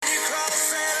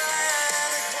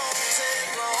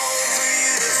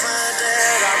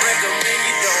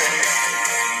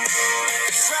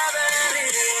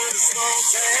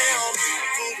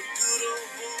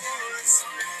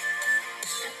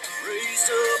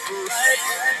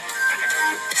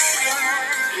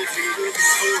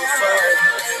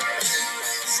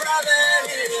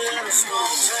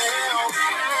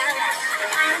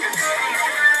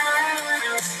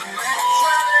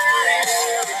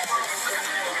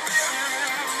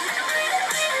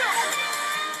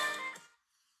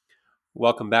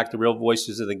Welcome back to Real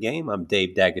Voices of the Game. I'm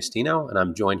Dave Dagostino, and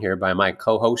I'm joined here by my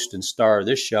co-host and star of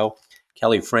this show,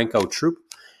 Kelley Franco Troop.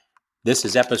 This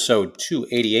is episode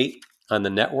 288 on the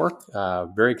network.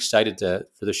 Very excited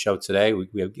for the show today. We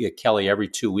get Kelley every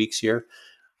 2 weeks here.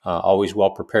 Always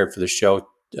well prepared for the show.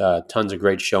 Tons of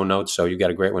great show notes, so you've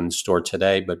got a great one in store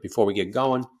today. But before we get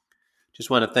going, just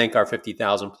want to thank our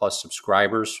 50,000 plus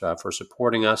subscribers for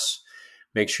supporting us.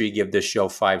 Make sure you give this show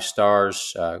 5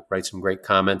 stars, write some great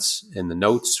comments in the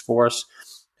notes for us,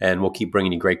 and we'll keep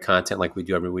bringing you great content like we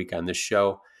do every week on this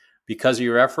show. Because of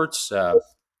your efforts,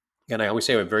 and I always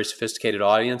say we have a very sophisticated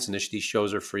audience, and these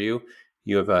shows are for you.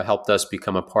 You have helped us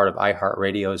become a part of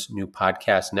iHeartRadio's new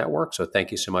podcast network, so thank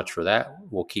you so much for that.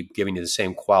 We'll keep giving you the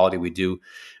same quality we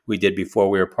did before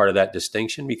we were part of that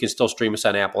distinction. You can still stream us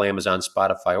on Apple, Amazon,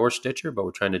 Spotify, or Stitcher, but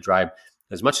we're trying to drive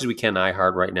as much as we can to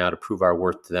iHeart right now to prove our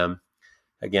worth to them.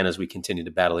 Again, as we continue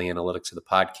to battle the analytics of the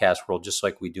podcast world, just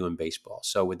like we do in baseball.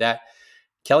 So with that,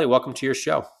 Kelley, welcome to your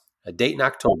show. A date in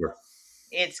October.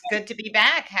 It's good to be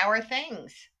back. How are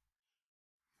things?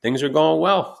 Things are going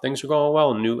well.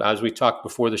 New, as we talked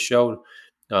before the show,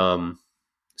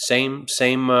 same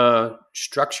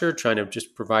structure, trying to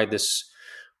just provide this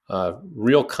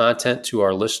real content to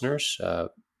our listeners.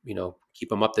 Keep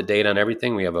them up to date on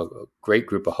everything. We have a great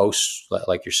group of hosts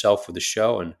like yourself for the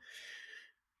show, and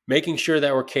making sure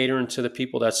that we're catering to the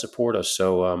people that support us.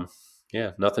 So,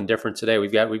 nothing different today.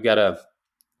 We've got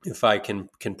if I can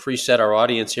preset our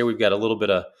audience here, we've got a little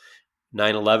bit of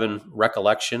 9/11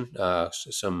 recollection.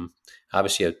 Some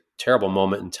obviously a terrible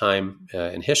moment in time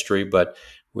in history, but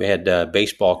we had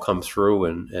baseball come through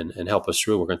and help us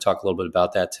through. We're going to talk a little bit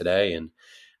about that today, and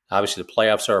obviously the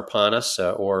playoffs are upon us,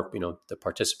 or the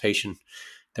participation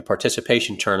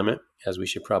tournament, as we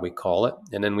should probably call it.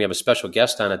 And then we have a special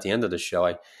guest on at the end of the show.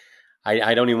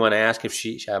 I don't even want to ask if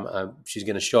she's going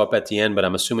to show up at the end, but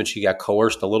I'm assuming she got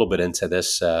coerced a little bit into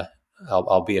this,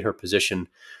 albeit her position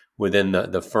within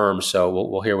the firm. So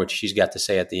we'll hear what she's got to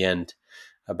say at the end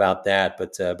about that.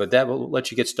 But that will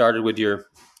let you get started with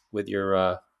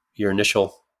your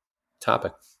initial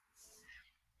topic.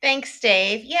 Thanks,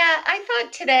 Dave. Yeah, I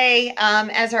thought today,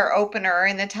 as our opener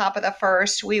in the top of the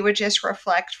first, we would just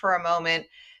reflect for a moment,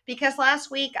 because last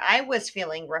week I was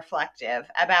feeling reflective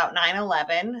about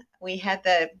 9/11. We had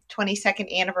the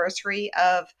 22nd anniversary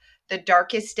of the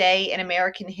darkest day in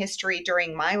American history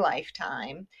during my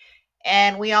lifetime.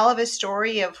 And we all have a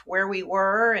story of where we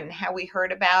were and how we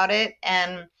heard about it.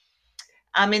 And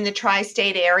I'm in the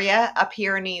tri-state area up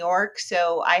here in New York,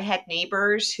 so I had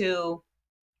neighbors who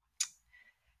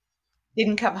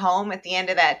didn't come home at the end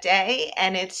of that day.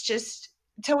 And it's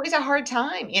always a hard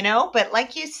time, but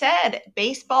like you said,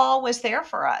 baseball was there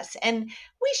for us. And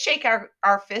we shake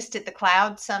our fist at the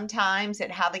clouds sometimes at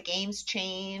how the game's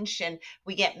changed, and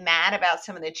we get mad about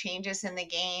some of the changes in the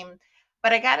game.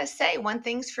 But I got to say, one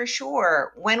thing's for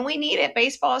sure, when we need it,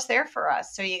 baseball is there for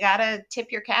us. So you got to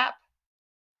tip your cap.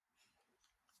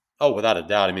 Oh, without a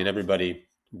doubt. I mean,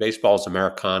 baseball is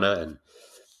Americana, and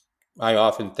I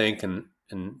often think, and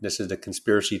this is the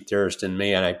conspiracy theorist in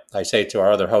me, and I say it to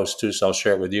our other hosts too, so I'll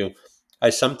share it with you. I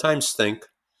sometimes think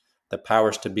the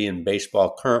powers to be in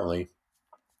baseball currently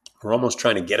are almost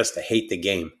trying to get us to hate the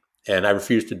game, and I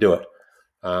refuse to do it.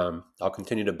 I'll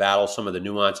continue to battle some of the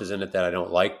nuances in it that I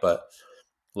don't like, but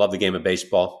love the game of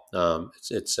baseball.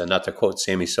 It's not to quote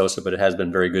Sammy Sosa, but it has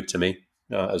been very good to me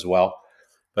as well.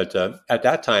 But at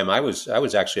that time, I was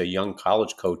actually a young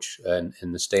college coach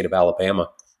in the state of Alabama.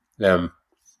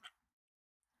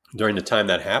 During the time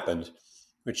that happened,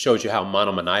 which shows you how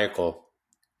monomaniacal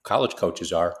college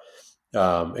coaches are,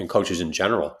 and coaches in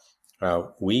general.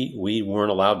 We weren't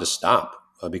allowed to stop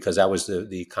because that was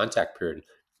the contact period.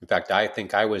 In fact, I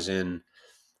think I was if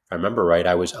I remember right,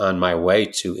 I was on my way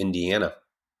to Indiana,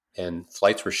 and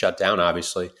flights were shut down,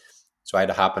 obviously. So I had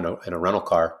to hop in a rental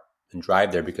car and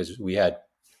drive there because we had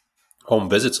home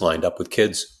visits lined up with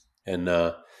kids. And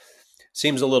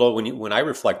seems a little, when I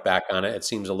reflect back on it, it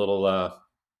seems a little,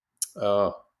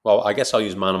 well, I guess I'll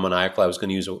use monomaniacal. I was going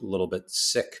to use a little bit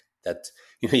sick, that,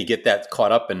 you get that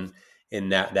caught up in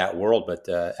that world. But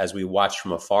as we watch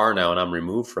from afar now, and I'm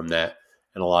removed from that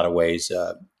in a lot of ways,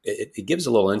 it gives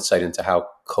a little insight into how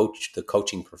the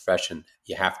coaching profession,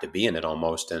 you have to be in it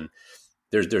almost. And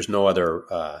there's no other,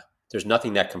 there's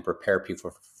nothing that can prepare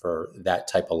people for that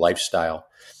type of lifestyle.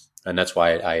 And that's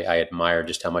why I admire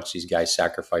just how much these guys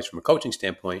sacrifice from a coaching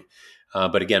standpoint.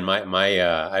 But again,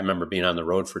 I remember being on the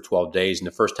road for 12 days, and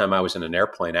the first time I was in an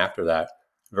airplane after that,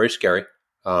 very scary.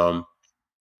 It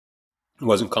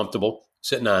wasn't comfortable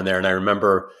sitting on there, and I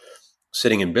remember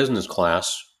sitting in business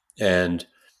class, and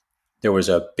there was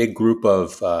a big group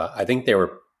of I think they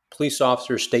were police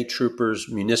officers, state troopers,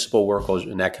 municipal workers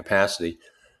in that capacity.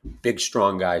 Big,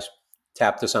 strong guys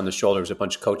tapped us on the shoulders. A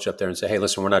bunch of coaches up there and said, "Hey,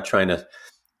 listen, we're not trying to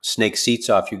snake seats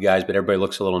off you guys, but everybody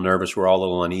looks a little nervous. We're all a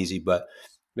little uneasy. But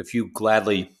if you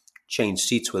gladly change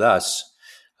seats with us,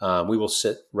 we will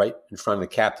sit right in front of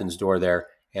the captain's door there,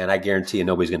 and I guarantee you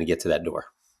nobody's going to get to that door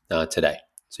today.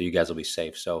 So you guys will be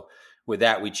safe." So with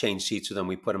that, we changed seats with them.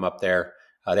 We put them up there.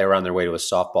 They were on their way to a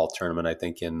softball tournament, I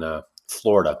think, in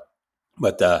Florida.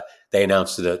 But they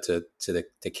announced to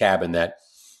the cabin that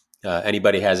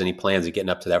anybody has any plans of getting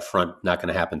up to that front, not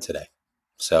going to happen today.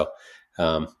 So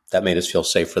that made us feel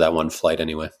safe for that one flight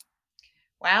anyway.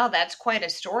 Wow, that's quite a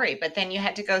story. But then you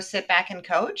had to go sit back and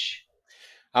coach?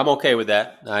 I'm okay with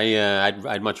that.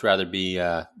 I'd much rather be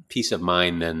peace of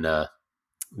mind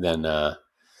than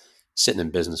sitting in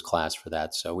business class for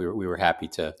that. So we were happy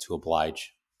to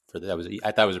oblige for that.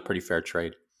 I thought it was a pretty fair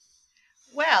trade.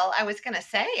 Well, I was going to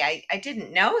say, I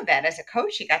didn't know that as a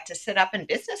coach, you got to sit up in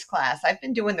business class. I've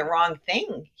been doing the wrong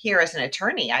thing here as an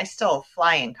attorney. I still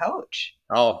fly and coach.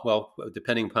 Oh, well,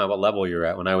 depending upon what level you're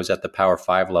at. When I was at the Power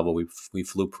 5 level, we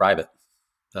flew private.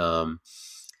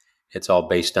 It's all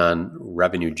based on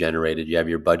revenue generated. You have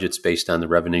your budgets based on the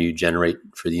revenue you generate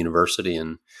for the university.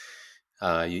 And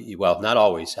well, not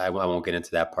always. I won't get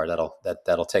into that part.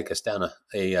 That'll take us down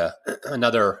into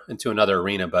another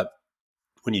arena. But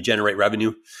when you generate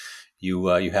revenue, you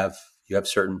have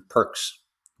certain perks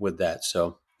with that.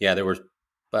 So yeah, there were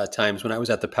times when I was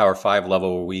at the Power 5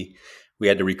 level where we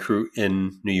had to recruit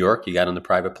in New York. You got on the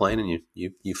private plane and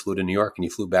you flew to New York and you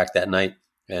flew back that night.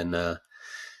 And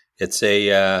it's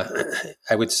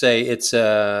I would say it's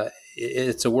a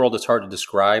world that's hard to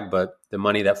describe, but the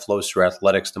money that flows through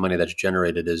athletics, the money that's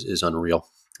generated is unreal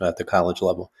at the college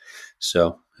level.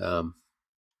 So,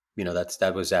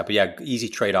 that was that. But yeah, easy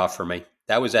trade-off for me.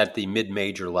 That was at the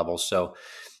mid-major level. So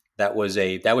that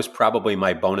was probably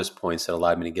my bonus points that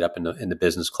allowed me to get up in the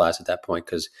business class at that point,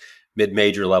 because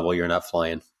mid-major level, you're not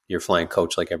flying. You're flying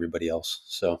coach like everybody else.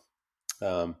 So,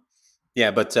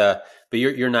 yeah, but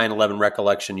your 9/11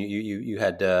 recollection, you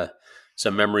had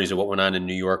some memories of what went on in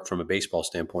New York from a baseball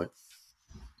standpoint.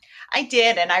 I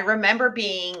did, and I remember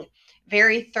being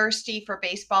very thirsty for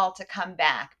baseball to come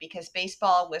back, because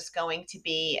baseball was going to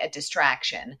be a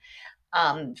distraction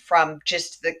from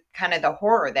just the kind of the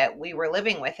horror that we were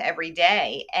living with every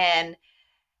day. And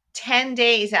 10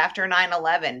 days after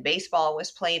 9/11, baseball was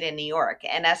played in New York.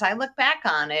 And as I look back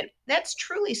on it, that's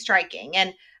truly striking.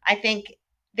 And I think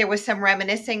there was some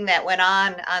reminiscing that went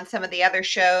on some of the other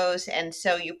shows. And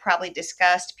so you probably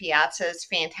discussed Piazza's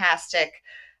fantastic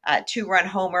 2-run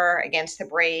homer against the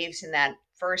Braves in that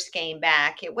first game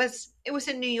back. It was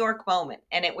a New York moment,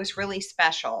 and it was really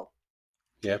special.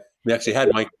 Yeah, we actually had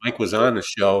Mike. Mike was on the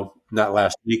show, not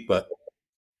last week, but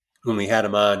when we had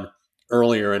him on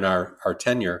earlier in our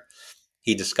tenure,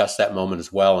 he discussed that moment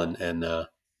as well, and the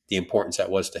importance that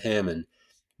was to him, and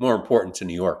more important to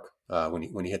New York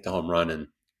when he hit the home run, and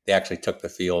they actually took the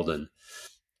field, and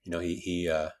he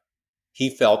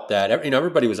felt that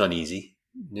everybody was uneasy.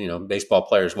 Baseball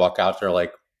players walk out there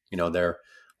like they're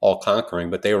all conquering,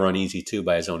 but they were uneasy too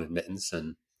by his own admittance,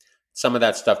 and some of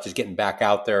that stuff just getting back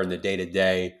out there in the day to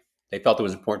day. They felt it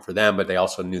was important for them, but they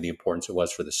also knew the importance it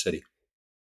was for the city.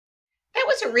 That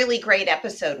was a really great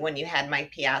episode when you had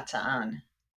Mike Piazza on.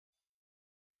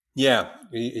 Yeah,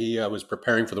 he was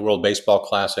preparing for the World Baseball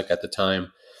Classic at the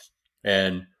time,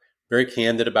 and very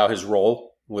candid about his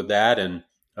role with that, and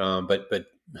but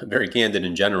very candid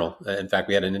in general. In fact,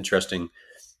 we had an interesting.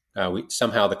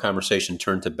 Somehow the conversation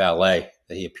turned to ballet,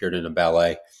 that he appeared in a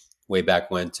ballet way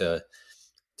back when to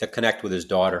connect with his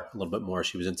daughter a little bit more.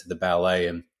 She was into the ballet,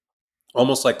 and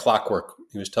almost like clockwork,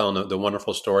 he was telling the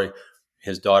wonderful story.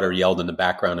 His daughter yelled in the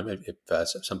background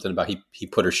something about he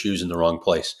put her shoes in the wrong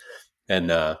place. And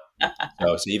so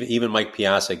even Mike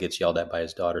Piazza gets yelled at by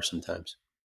his daughter sometimes.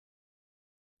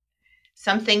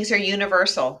 Some things are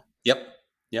universal.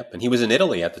 Yep. And he was in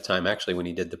Italy at the time, actually, when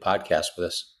he did the podcast with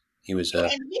us. He was, and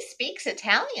he speaks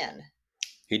Italian.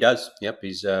 He does. Yep.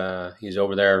 He's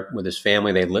over there with his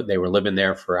family. They were living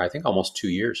there for, I think, almost 2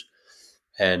 years,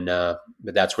 and but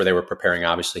that's where they were preparing.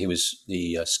 Obviously, he was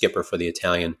the skipper for the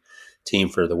Italian team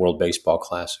for the World Baseball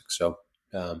Classic. So,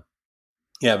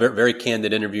 yeah, very, very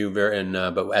candid interview.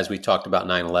 But as we talked about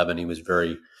 9/11, he was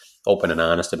very open and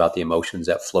honest about the emotions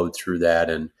that flowed through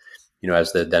that, and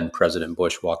as the then President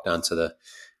Bush walked onto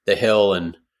the hill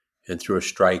and threw a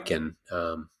strike, and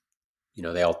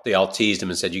they all teased him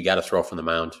and said, "You got to throw from the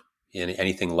mound.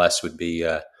 Anything less would be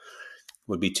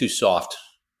too soft,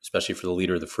 especially for the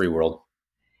leader of the free world."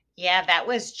 Yeah, that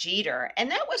was Jeter.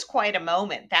 And that was quite a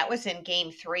moment. That was in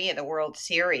game 3 of the World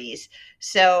Series.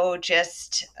 So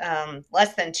just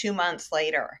less than 2 months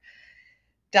later,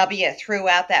 W threw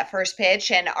out that first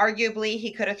pitch. And arguably,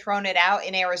 he could have thrown it out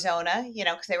in Arizona,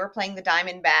 because they were playing the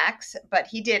Diamondbacks, but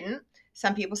he didn't.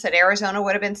 Some people said Arizona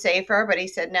would have been safer, but he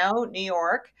said no, New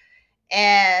York.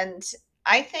 And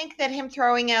I think that him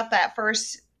throwing out that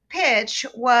first pitch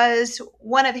was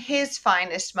one of his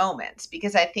finest moments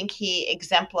because I think he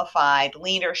exemplified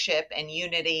leadership and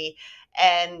unity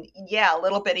and, yeah, a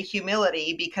little bit of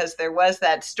humility because there was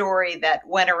that story that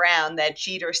went around that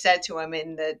Jeter said to him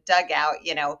in the dugout,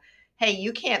 hey,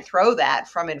 you can't throw that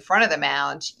from in front of the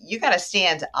mound. You got to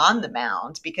stand on the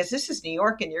mound because this is New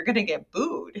York and you're going to get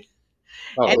booed.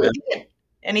 Oh, And yeah. he did.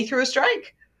 And he threw a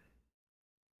strike.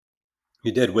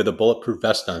 He did, with a bulletproof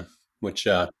vest on, which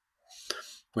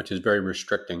is very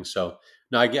restricting. So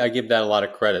no, I give that a lot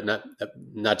of credit.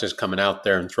 Not just coming out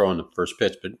there and throwing the first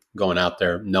pitch, but going out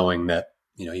there knowing that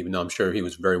even though I'm sure he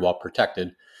was very well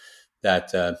protected,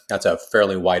 that that's a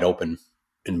fairly wide open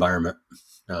environment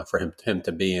for him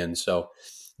to be in. So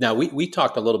now we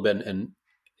talked a little bit, and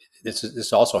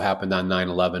this also happened on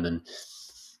 9/11, and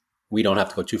we don't have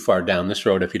to go too far down this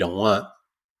road if you don't want,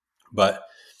 but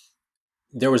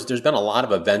there's been a lot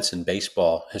of events in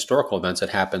baseball, historical events that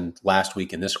happened last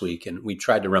week and this week, and we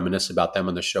tried to reminisce about them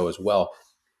on the show as well.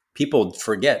 People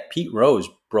forget Pete Rose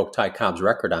broke Ty Cobb's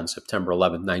record on September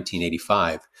 11th,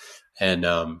 1985, and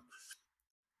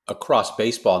across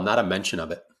baseball, not a mention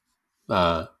of it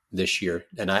this year.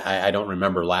 And I don't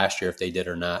remember last year if they did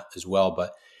or not as well,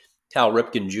 but Cal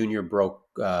Ripken Jr. broke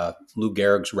Lou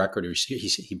Gehrig's record.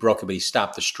 He broke it, but he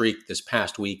stopped the streak this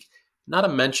past week. Not a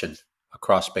mention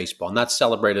across baseball, not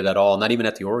celebrated at all, not even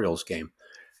at the Orioles game.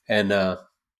 And,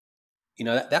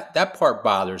 that part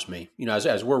bothers me,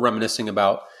 as we're reminiscing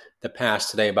about the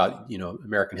past today, about,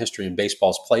 American history and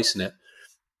baseball's place in it.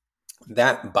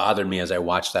 That bothered me as I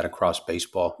watched that across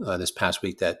baseball this past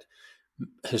week, that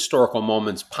historical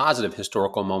moments, positive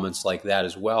historical moments like that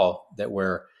as well, that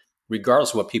where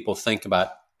regardless of what people think about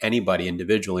anybody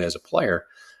individually as a player,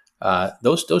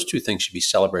 those two things should be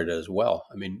celebrated as well.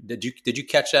 I mean, did you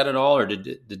catch that at all, or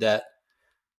did that?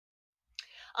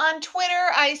 On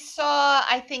Twitter, I saw,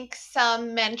 I think,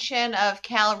 some mention of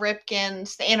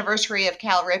the anniversary of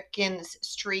Cal Ripken's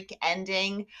streak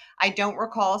ending. I don't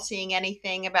recall seeing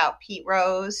anything about Pete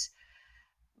Rose,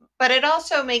 but it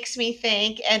also makes me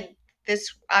think, and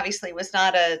this obviously was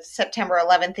not a September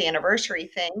 11th anniversary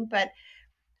thing, but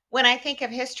when I think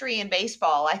of history in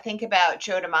baseball, I think about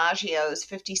Joe DiMaggio's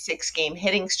 56-game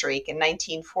hitting streak in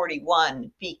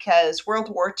 1941 because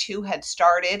World War II had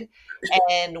started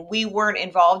and we weren't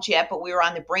involved yet, but we were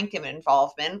on the brink of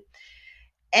involvement.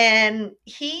 And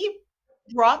he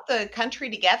brought the country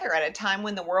together at a time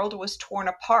when the world was torn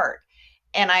apart.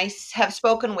 And I have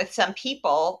spoken with some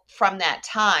people from that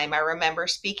time. I remember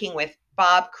speaking with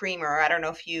Bob Creamer. I don't know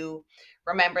if you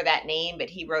remember that name,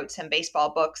 but he wrote some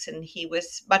baseball books and he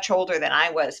was much older than I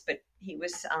was, but he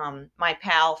was my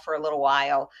pal for a little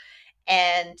while.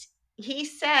 And he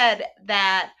said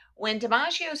that when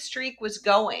DiMaggio's streak was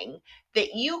going,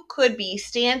 that you could be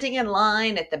standing in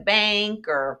line at the bank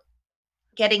or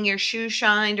getting your shoes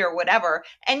shined or whatever,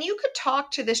 and you could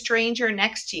talk to the stranger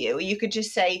next to you. You could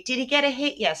just say, "Did he get a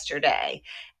hit yesterday?"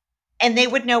 And they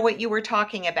would know what you were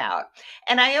talking about.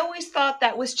 And I always thought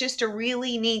that was just a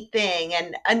really neat thing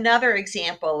and another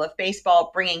example of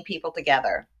baseball bringing people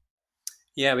together.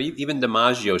 Yeah, but even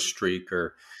DiMaggio's streak,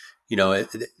 or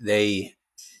they,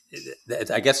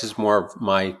 I guess it's more of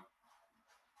my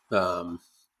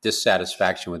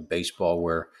dissatisfaction with baseball,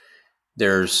 where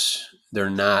they're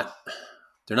not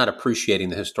appreciating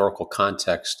the historical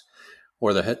context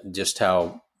or just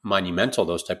how monumental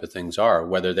those type of things are,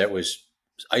 whether that was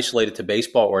isolated to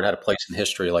baseball or it had a place in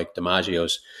history like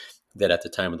DiMaggio's that at the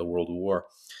time of the World War.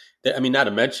 I mean, not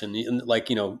to mention, like,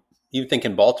 you think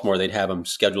in Baltimore, they'd have him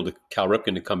scheduled to Cal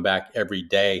Ripken to come back every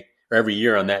day or every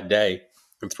year on that day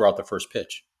and throw out the first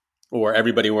pitch, or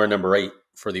everybody wear number 8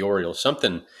 for the Orioles,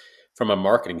 something from a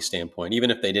marketing standpoint, even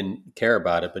if they didn't care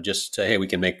about it, but just say, hey, we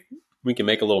can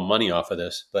make a little money off of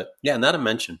this. But yeah, not to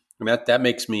mention, I mean, that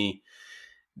makes me,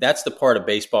 that's the part of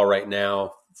baseball right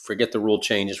now. Forget the rule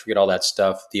changes, forget all that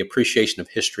stuff. The appreciation of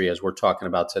history, as we're talking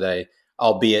about today,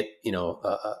 albeit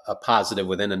a positive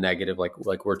within a negative,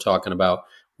 like we're talking about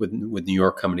with New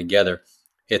York coming together.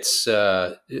 It's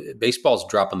baseball's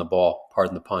dropping the ball,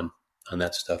 pardon the pun, on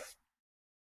that stuff.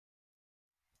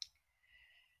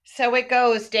 So it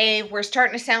goes, Dave. We're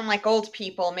starting to sound like old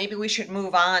people. Maybe we should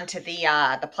move on to the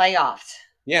playoffs.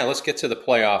 Yeah, let's get to the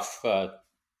playoff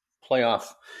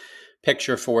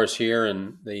picture for us here,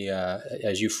 and the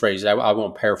as you phrased, I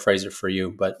won't paraphrase it for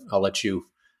you, but I'll let you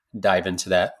dive into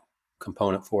that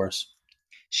component for us.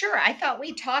 Sure, I thought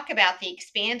we'd talk about the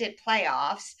expanded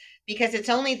playoffs because it's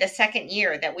only the second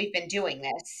year that we've been doing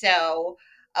this. So,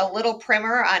 a little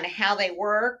primer on how they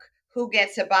work, who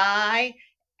gets a bye,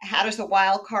 how does the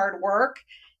wild card work,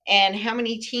 and how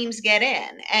many teams get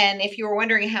in. And if you were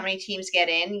wondering how many teams get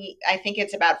in, I think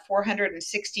it's about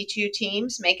 462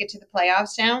 teams make it to the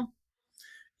playoffs now.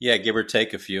 Yeah, give or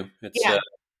take a few. It's Yeah.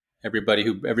 everybody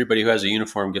who has a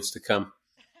uniform gets to come.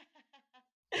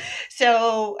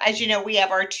 So, as you know, we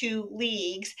have our two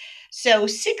leagues. So,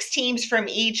 six teams from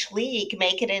each league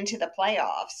make it into the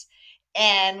playoffs.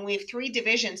 And we have three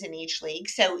divisions in each league.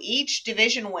 So, each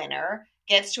division winner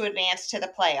gets to advance to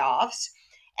the playoffs.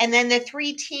 And then the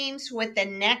three teams with the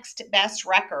next best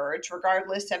records,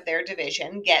 regardless of their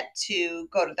division, get to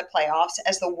go to the playoffs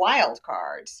as the wild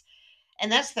cards.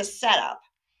 And that's the setup.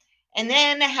 And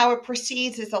then how it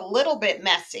proceeds is a little bit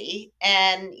messy,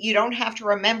 and you don't have to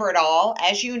remember it all.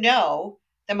 As you know,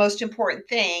 the most important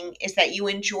thing is that you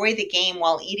enjoy the game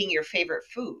while eating your favorite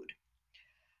food.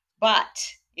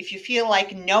 But if you feel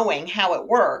like knowing how it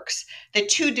works, the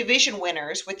two division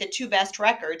winners with the two best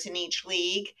records in each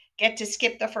league get to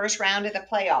skip the first round of the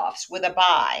playoffs with a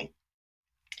bye.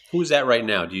 Who's that right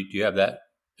now? Do you have that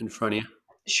in front of you?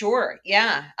 Sure,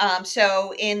 yeah.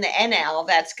 So in the NL,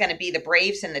 that's going to be the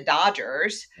Braves and the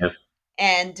Dodgers. Yeah,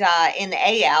 And in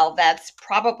the AL, that's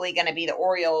probably going to be the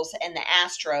Orioles and the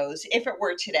Astros if it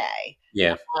were today.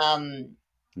 yeah. Um,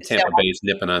 so, Tampa Bay is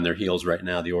nipping on their heels right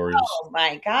now. The Orioles. oh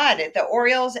my God, the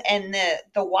Orioles and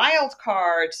the wild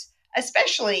cards,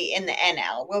 especially in the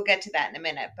NL, we'll get to that in a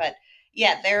minute. But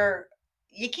yeah, they're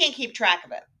you can't keep track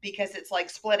of it because it's like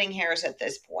splitting hairs at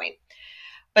this point.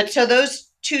 But so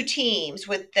those two teams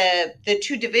with the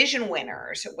two division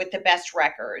winners with the best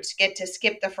records get to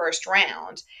skip the first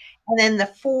round. And then the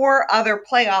four other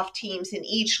playoff teams in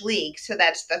each league, so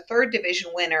that's the third division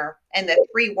winner and the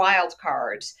three wild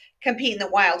cards, compete in the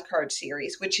wild card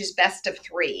series, which is best of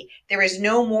three. There is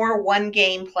no more one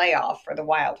game playoff for the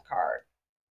wild card.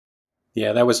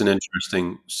 Yeah, that was an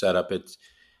interesting setup. It's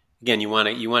again, you want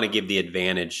to give the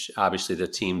advantage, obviously, the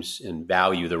teams and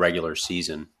value the regular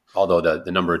season. Although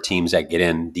the number of teams that get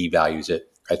in devalues it,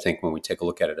 I think when we take a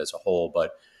look at it as a whole.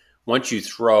 But once you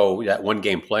throw that one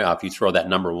game playoff, you throw that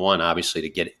number one, obviously, to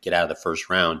get out of the first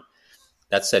round.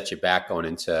 That sets you back going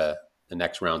into the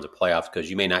next rounds of playoffs because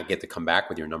you may not get to come back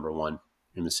with your number one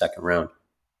in the second round.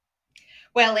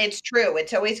 Well, it's true.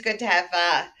 It's always good to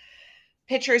have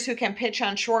pitchers who can pitch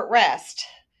on short rest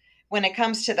when it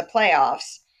comes to the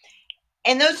playoffs.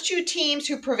 And those two teams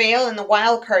who prevail in the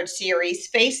wild card series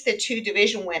face the two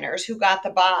division winners who got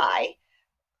the bye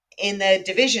in the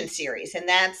division series, and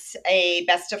that's a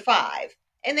best of five.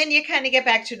 And then you kind of get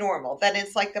back to normal. Then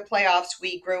it's like the playoffs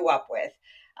we grew up with.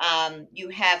 You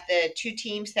have the two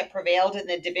teams that prevailed in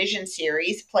the division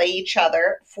series play each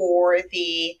other for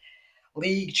the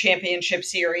league championship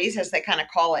series, as they kind of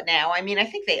call it now. I mean, I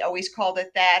think they always called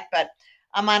it that, but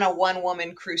I'm on a one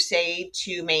woman crusade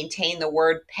to maintain the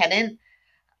word pennant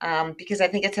because I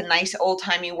think it's a nice old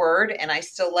timey word, and I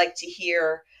still like to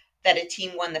hear that a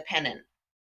team won the pennant.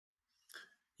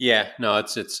 Yeah, no,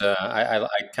 it's I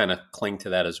kind of cling to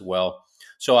that as well.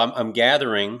 So I'm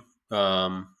gathering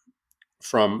from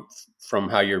from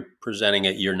how you're presenting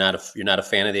it, you're not a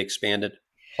fan of the expanded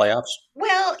playoffs.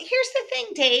 Well, here's the thing,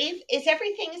 Dave, is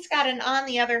everything's got an on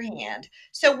the other hand.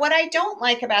 So what I don't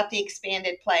like about the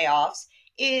expanded playoffs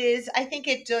is I think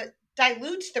it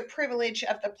dilutes the privilege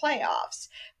of the playoffs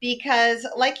because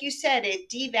like you said, it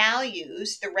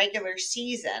devalues the regular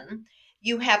season.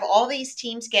 You have all these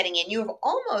teams getting in. You have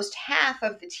almost half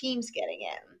of the teams getting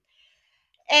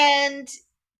in. And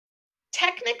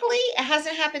technically, it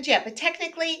hasn't happened yet, but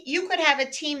technically, you could have a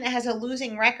team that has a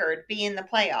losing record be in the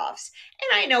playoffs.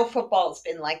 And I know football's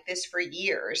been like this for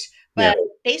years, Yeah, but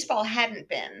baseball hadn't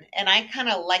been. And I kind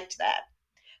of liked that.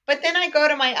 But then I go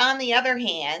to my on the other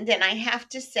hand, and I have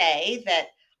to say that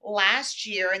last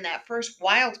year in that first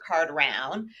wild card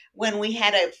round, when we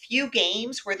had a few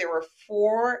games where there were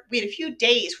we had a few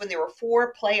days when there were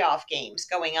four playoff games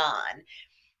going on,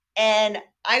 and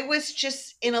I was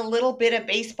just in a little bit of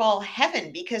baseball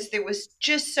heaven because there was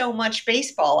just so much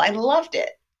baseball. I loved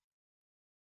it.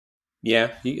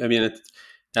 yeah. I mean,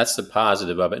 that's the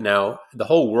positive of it. Now, the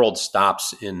whole world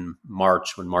stops in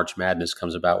March when March Madness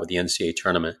comes about with the NCAA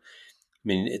tournament. I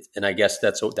mean, and I guess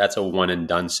that's a one and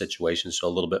done situation, so a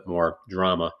little bit more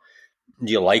drama.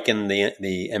 Do you liken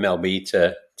the MLB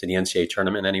to the NCAA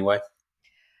tournament in any way?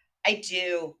 I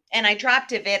do. And I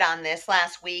dropped a vid on this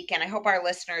last week, and I hope our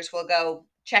listeners will go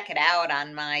check it out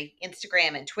on my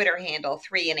Instagram and Twitter handle,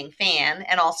 3 Inning Fan,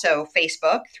 and also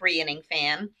Facebook, 3 Inning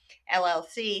Fan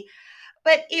LLC.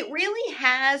 But it really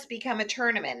has become a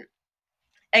tournament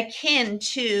akin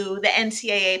to the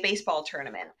NCAA baseball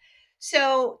tournament.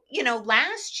 So,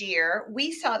 last year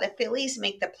we saw the Phillies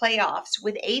make the playoffs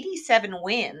with 87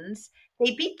 wins.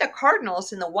 They beat the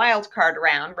Cardinals in the wild card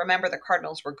round. Remember, the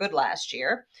Cardinals were good last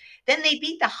year. Then they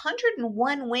beat the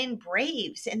 101 win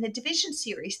Braves in the division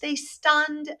series. They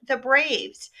stunned the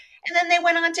Braves. And then they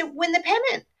went on to win the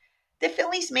pennant. The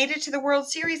Phillies made it to the World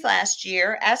Series last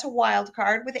year as a wild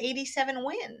card with 87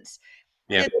 wins.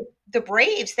 Yeah. The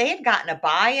Braves, they had gotten a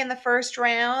bye in the first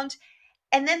round,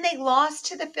 and then they lost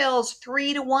to the Phils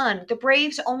 3-1. The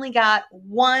Braves only got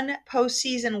one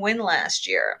postseason win last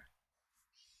year.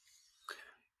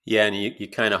 Yeah, and you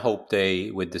kind of hope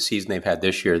with the season they've had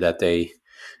this year, that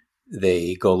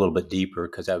they go a little bit deeper,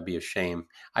 because that would be a shame.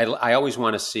 I always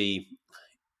want to see,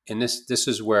 and this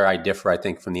is where I differ, I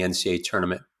think, from the NCAA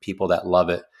tournament people that love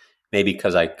it, maybe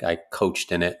because I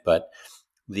coached in it, but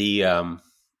the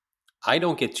I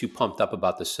don't get too pumped up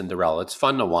about the Cinderella. It's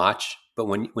fun to watch, but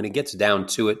when it gets down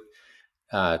to it,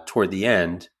 toward the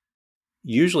end,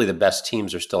 usually the best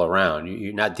teams are still around.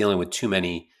 You're not dealing with too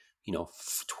many,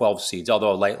 12 seeds.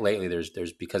 Although lately there's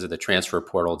because of the transfer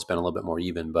portal, it's been a little bit more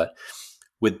even. But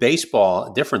with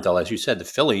baseball, different though. As you said, the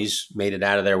Phillies made it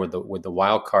out of there with the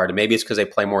wild card, and maybe it's because they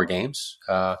play more games.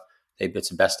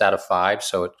 It's best out of 5,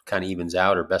 so it kind of evens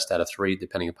out, or best out of 3,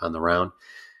 depending upon the round,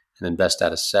 and then best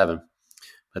out of 7.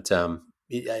 But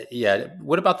yeah.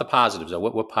 What about the positives though?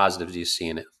 What positives do you see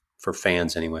in it for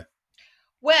fans anyway?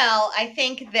 Well, I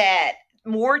think that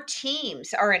more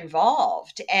teams are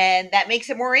involved, and that makes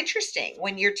it more interesting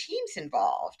when your team's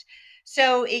involved.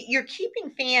 So you're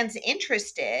keeping fans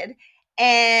interested,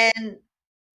 and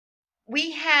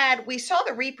we saw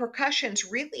the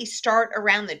repercussions really start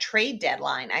around the trade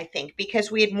deadline, I think, because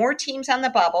we had more teams on the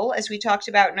bubble, as we talked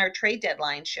about in our trade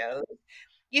deadline show.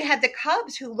 You had the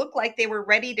Cubs, who looked like they were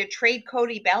ready to trade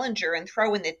Cody Bellinger and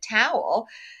throw in the towel.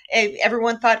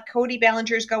 Everyone thought Cody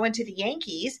Bellinger's going to the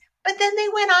Yankees, but then they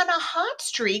went on a hot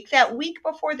streak that week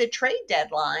before the trade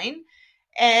deadline,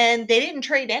 and they didn't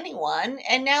trade anyone,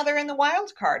 and now they're in the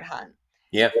wild card hunt.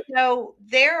 Yeah. So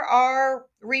there are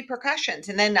repercussions.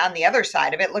 And then on the other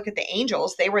side of it, look at the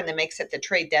Angels. They were in the mix at the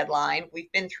trade deadline.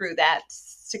 We've been through that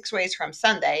 6 ways from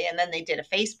Sunday, and then they did a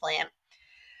face plant.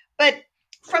 But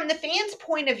from the fans'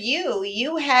 point of view,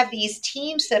 you have these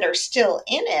teams that are still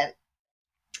in it.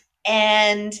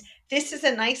 And this is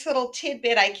a nice little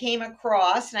tidbit I came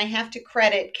across, and I have to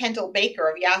credit Kendall Baker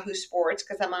of Yahoo Sports,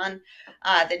 because I'm on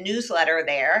the newsletter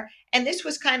there. And this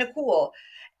was kind of cool.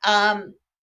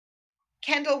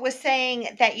 Kendall was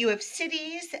saying that you have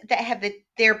cities that have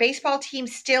their baseball team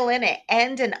still in it,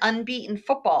 and an unbeaten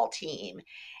football team.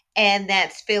 And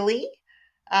that's Philly,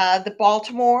 the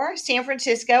Baltimore, San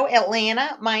Francisco,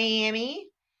 Atlanta, Miami,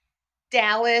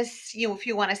 Dallas, if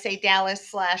you want to say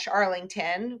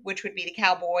Dallas/Arlington, which would be the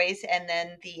Cowboys, and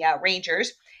then the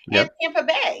Rangers, and Yep. Tampa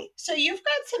Bay. So you've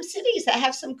got some cities that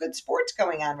have some good sports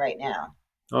going on right now.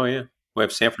 Oh yeah. Well,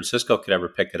 if San Francisco could ever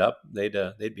pick it up, they'd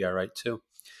be all right too.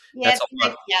 Yeah, That's they a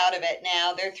might lot. be out of it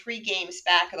now. They're 3 games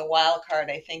back of the wild card,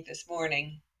 I think, this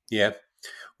morning. Yeah.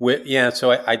 Yeah.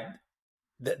 So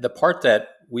the part that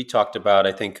we talked about,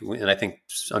 I think, and I think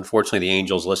unfortunately the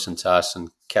Angels listened to us and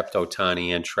kept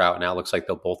Ohtani and Trout. Now it looks like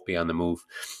they'll both be on the move,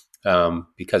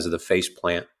 because of the face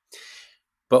plant.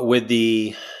 But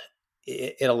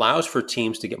it allows for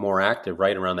teams to get more active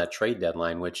right around that trade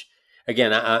deadline, which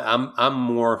again, I'm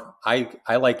more, I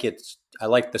like it. I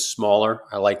like the smaller,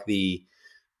 I like the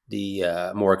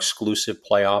more exclusive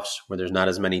playoffs where there's not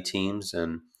as many teams.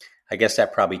 And I guess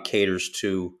that probably caters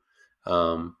to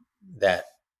that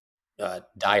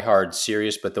diehard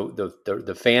serious, but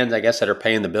the fans, I guess, that are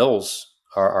paying the bills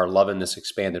are loving this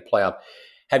expanded playoff.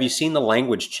 Have you seen the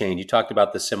language change? You talked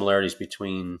about the similarities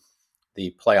between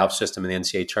the playoff system and the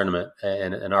NCAA tournament,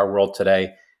 and in our world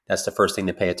today, that's the first thing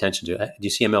to pay attention to. Do you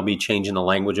see MLB changing the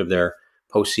language of their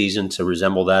postseason to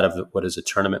resemble that of what is a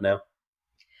tournament now?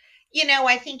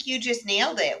 I think you just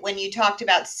nailed it when you talked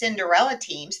about Cinderella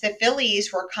teams. The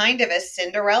Phillies were kind of a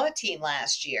Cinderella team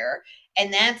last year,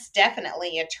 and that's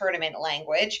definitely a tournament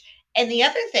language. And the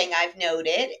other thing I've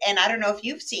noted, and I don't know if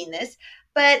you've seen this,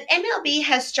 but MLB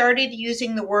has started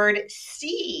using the word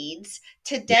seeds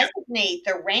to designate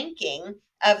the ranking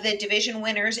of the division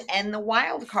winners and the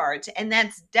wild cards, and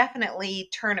that's definitely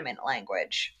tournament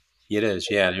language. It is,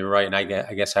 yeah, you're right, and I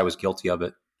guess I was guilty of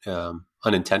it.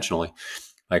 unintentionally.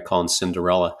 I call him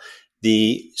Cinderella.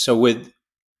 So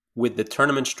with the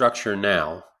tournament structure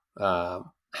now,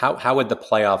 how would the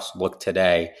playoffs look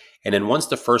today? And then once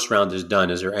the first round is done,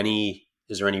 is there any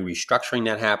restructuring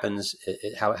that happens?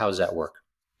 How does that work?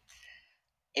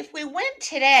 If we went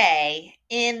today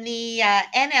in the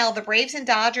NL, the Braves and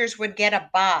Dodgers would get a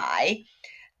bye.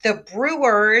 The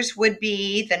Brewers would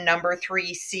be the number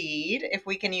 3 seed, if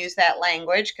we can use that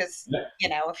language, because,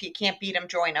 if you can't beat them,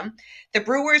 join them. The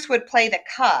Brewers would play the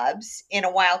Cubs in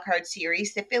a wild card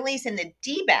series. The Phillies and the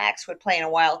D-backs would play in a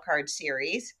wild card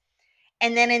series.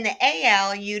 And then in the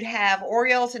AL, you'd have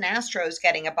Orioles and Astros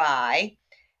getting a bye,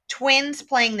 Twins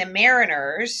playing the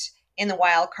Mariners in the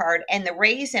wild card, and the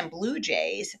Rays and Blue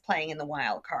Jays playing in the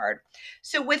wild card.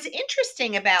 So what's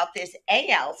interesting about this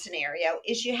AL scenario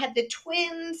is you had the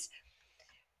Twins,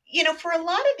 for a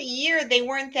lot of the year they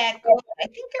weren't that good. I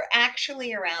think they're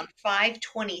actually around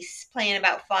 520, playing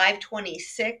about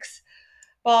 526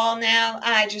 ball now.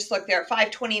 I just looked, they're at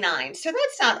 529. So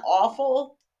that's not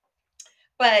awful,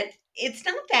 but it's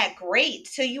not that great.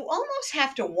 So you almost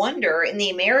have to wonder in the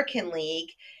American League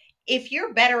if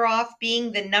you're better off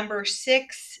being the number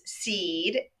 6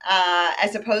 seed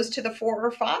as opposed to the 4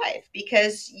 or 5,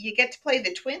 because you get to play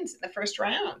the Twins in the first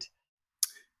round.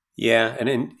 Yeah,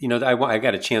 and I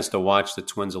got a chance to watch the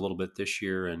Twins a little bit this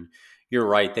year, and you're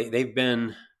right. They've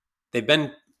been.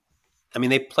 I mean,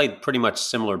 they played pretty much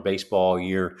similar baseball all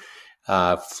year,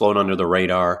 flown under the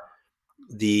radar.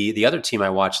 The other team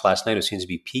I watched last night who seems to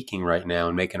be peaking right now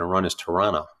and making a run is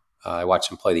Toronto. I watched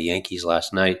them play the Yankees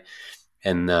last night,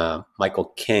 and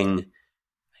Michael King,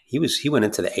 he went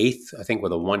into the 8th, I think,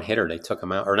 with a one hitter. They took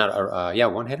him out, or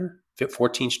not? One hitter,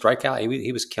 14 strikeout.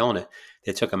 He was killing it.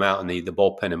 They took him out, and the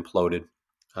bullpen imploded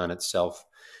on itself.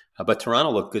 But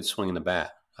Toronto looked good swinging the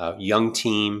bat. Young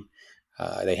team.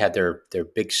 They had their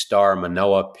big star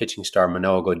pitching star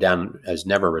Manoah, go down, has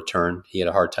never returned. He had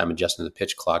a hard time adjusting to the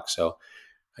pitch clock. So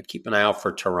I'd keep an eye out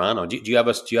for Toronto. Do you have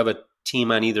a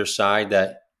team on either side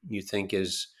that you think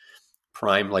is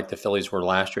prime, like the Phillies were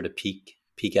last year, to peak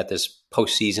at this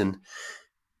postseason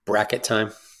bracket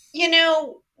time?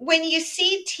 When you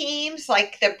see teams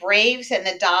like the Braves and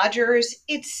the Dodgers,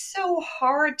 it's so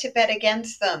hard to bet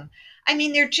against them. I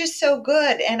mean, they're just so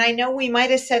good. And I know we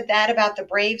might have said that about the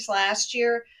Braves last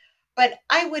year, but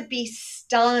I would be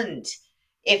stunned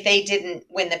if they didn't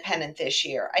win the pennant this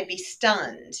year. I'd be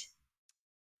stunned.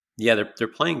 Yeah, they're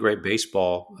playing great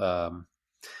baseball.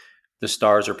 The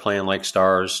Stars are playing like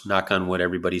stars. Knock on wood,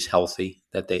 everybody's healthy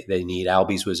that they need.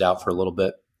 Albies was out for a little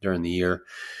bit during the year.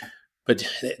 But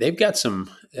they've got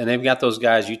those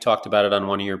guys. You talked about it on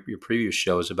one of your previous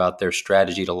shows about their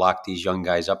strategy to lock these young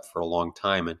guys up for a long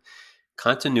time. And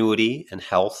continuity and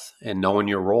health and knowing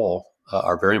your role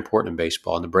are very important in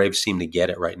baseball. And the Braves seem to get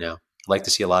it right now. I'd like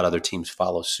to see a lot of other teams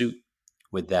follow suit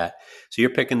with that. So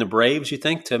you're picking the Braves, you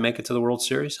think, to make it to the World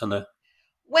Series on the...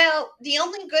 Well, the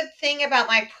only good thing about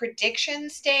my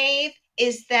predictions, Dave,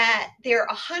 is that they're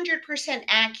 100%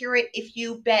 accurate if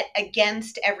you bet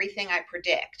against everything I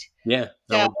predict. Yeah.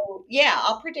 So,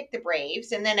 I'll predict the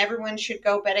Braves, and then everyone should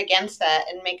go bet against that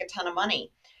and make a ton of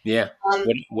money. Yeah.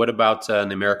 What about in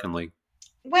the American League?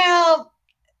 Well,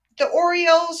 the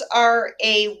Orioles are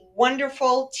a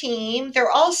wonderful team.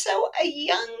 They're also a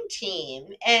young team,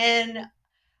 and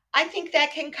I think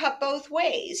that can cut both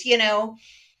ways.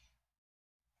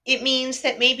 It means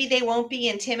that maybe they won't be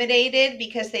intimidated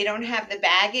because they don't have the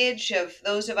baggage of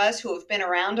those of us who have been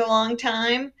around a long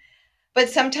time. But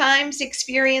sometimes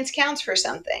experience counts for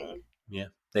something. Yeah,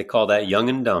 they call that young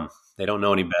and dumb. They don't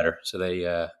know any better, so they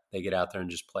get out there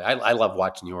and just play. I love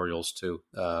watching the Orioles too.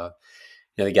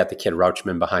 They got the kid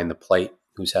Rauchman behind the plate,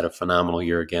 who's had a phenomenal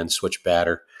year again. Switch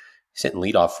batter, sitting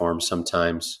leadoff for him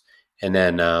sometimes, and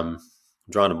then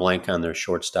drawing a blank on their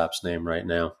shortstop's name right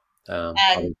now.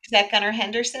 Is that Gunnar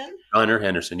Henderson? Gunnar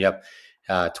Henderson, yep.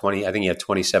 20. I think he had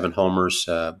 27 homers.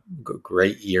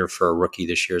 Great year for a rookie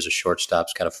this year as a shortstop.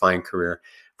 He's got a fine career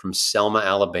from Selma,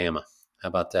 Alabama. How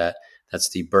about that? That's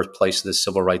the birthplace of the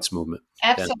civil rights movement.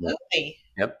 Absolutely.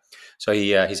 Yep. So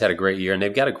he's had a great year, and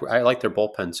I like their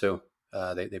bullpen too.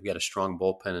 They've got a strong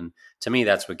bullpen, and to me,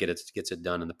 that's what gets it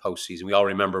done in the postseason. We all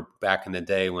remember back in the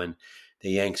day when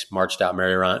the Yanks marched out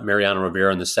Mariano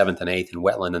Rivera in the 7th and 8th, and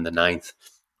Wetland in the 9th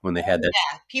when they had that.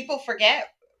 Yeah, people forget.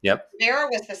 Yep. Rivera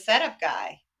was the setup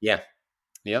guy. Yeah.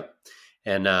 Yep.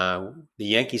 And the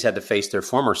Yankees had to face their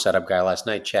former setup guy last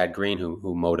night, Chad Green,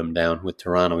 who mowed him down with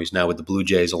Toronto. He's now with the Blue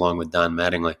Jays along with Don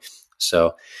Mattingly.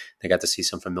 So they got to see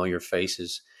some familiar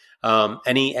faces.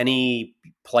 Any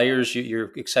players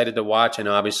you're excited to watch? And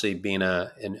obviously being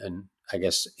I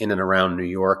guess in and around New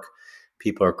York,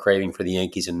 people are craving for the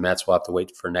Yankees and Mets. We'll have to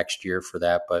wait for next year for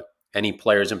that. But any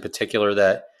players in particular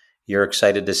that you're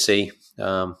excited to see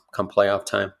come playoff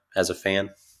time as a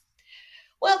fan?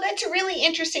 Well, that's a really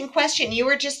interesting question. You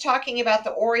were just talking about the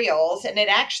Orioles, and it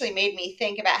actually made me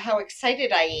think about how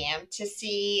excited I am to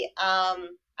see.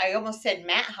 I almost said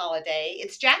Matt Holliday.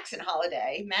 It's Jackson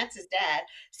Holliday. Matt's his dad.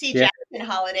 See Yeah. Jackson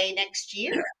Holliday next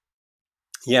year.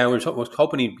 Yeah, I was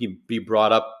hoping he'd be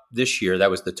brought up this year.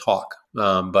 That was the talk,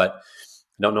 but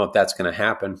I don't know if that's going to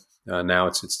happen. Now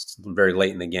it's very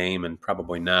late in the game, and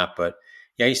probably not. But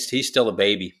yeah, he's still a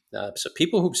baby. So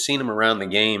people who've seen him around the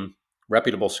game,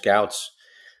 reputable scouts,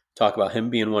 talk about him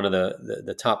being one of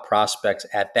the top prospects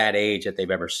at that age that they've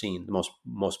ever seen, the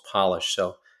most polished.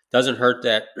 So doesn't hurt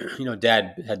that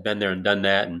Dad had been there and done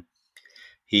that, and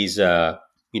he's a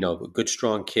good,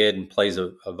 strong kid and plays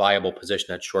a viable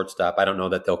position at shortstop. I don't know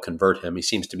that they'll convert him. He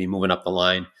seems to be moving up the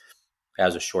line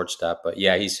as a shortstop, but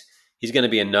yeah, he's going to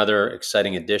be another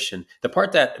exciting addition. The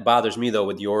part that bothers me though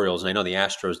with the Orioles, and I know the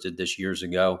Astros did this years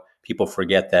ago. People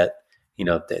forget that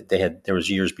there was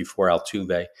years before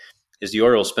Altuve. Is the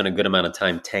Orioles spent a good amount of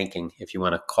time tanking, if you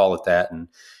want to call it that, and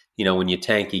when you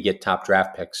tank, you get top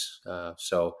draft picks.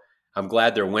 So I'm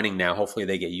glad they're winning now. Hopefully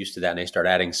they get used to that and they start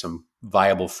adding some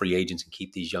viable free agents and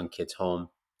keep these young kids home.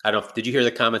 I don't know. Did you hear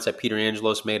the comments that Peter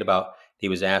Angelos made about? He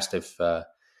was asked if,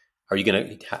 how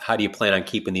do you plan on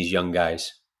keeping these young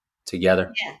guys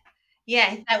together? Yeah.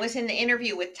 Yeah, that was in the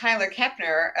interview with Tyler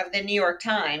Kepner of the New York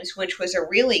Times, which was a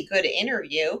really good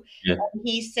interview. Yeah.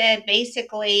 He said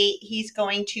basically he's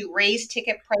going to raise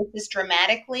ticket prices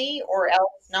dramatically or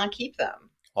else not keep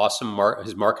them. Awesome.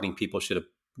 His marketing people should have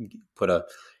put a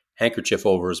handkerchief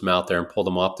over his mouth there and pulled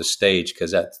him off the stage,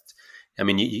 because that's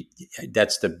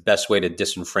the best way to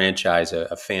disenfranchise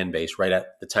a fan base right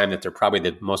at the time that they're probably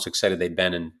the most excited they've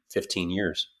been in 15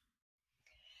 years.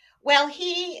 Well,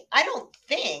 I don't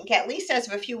think, at least as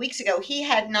of a few weeks ago, he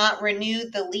had not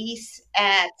renewed the lease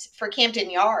for Camden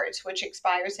Yards, which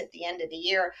expires at the end of the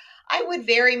year. I would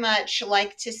very much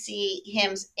like to see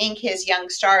him ink his young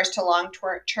stars to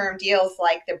long-term deals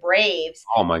like the Braves.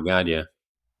 Oh my God, yeah.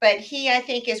 But I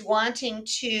think, is wanting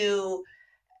to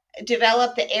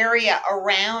develop the area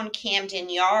around Camden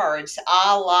Yards,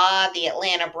 a la the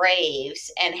Atlanta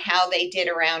Braves, and how they did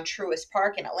around Truist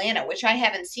Park in Atlanta, which I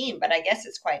haven't seen, but I guess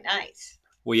it's quite nice.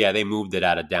 Well, yeah, they moved it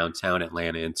out of downtown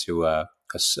Atlanta into a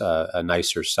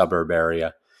nicer suburb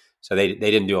area. So they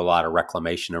didn't do a lot of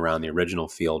reclamation around the original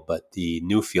field, but the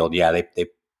new field, yeah, they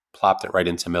plopped it right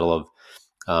into the middle of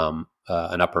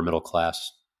an upper middle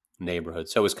class neighborhood.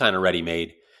 So it was kind of ready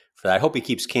made for that. I hope he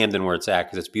keeps Camden where it's at,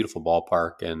 because it's a beautiful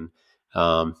ballpark, and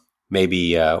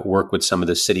maybe work with some of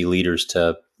the city leaders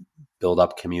to build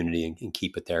up community and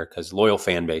keep it there, because loyal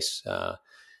fan base.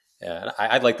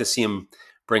 I'd like to see him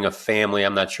bring a family.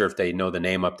 I'm not sure if they know the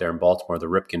name up there in Baltimore, the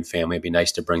Ripken family. It'd be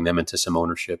nice to bring them into some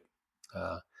ownership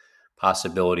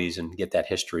possibilities and get that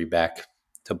history back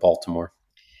to Baltimore.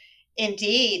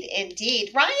 Indeed, indeed.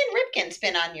 Ryan Ripken's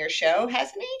been on your show,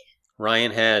 hasn't he?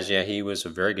 Ryan has, yeah. He was a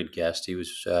very good guest. He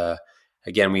was,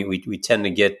 again, we tend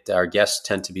to get, our guests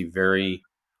tend to be very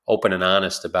open and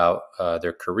honest about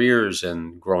their careers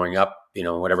and growing up,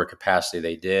 whatever capacity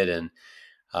they did, and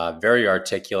very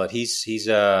articulate. He's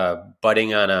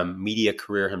budding on a media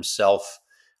career himself.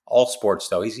 All sports,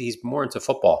 though. He's more into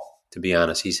football, to be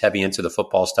honest. He's heavy into the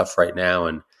football stuff right now,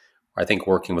 and I think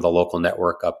working with a local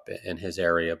network up in his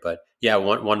area. But yeah,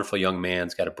 wonderful young man.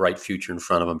 He's got a bright future in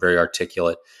front of him. Very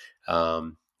articulate.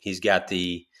 He's got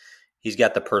the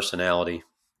personality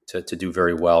to do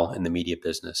very well in the media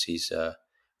business. He's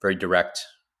very direct,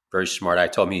 very smart. I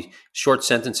told him short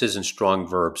sentences and strong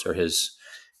verbs are his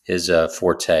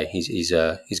forte. He's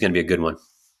going to be a good one.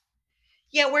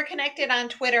 Yeah, we're connected on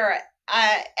Twitter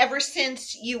ever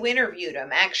since you interviewed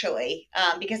him, actually,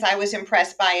 because I was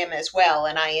impressed by him as well,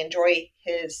 and I enjoy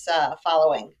his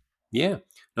following. Yeah,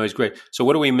 no, he's great. So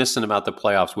what are we missing about the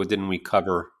playoffs? What didn't we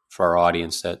cover for our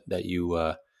audience that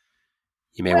you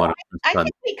may want to? I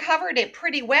think we covered it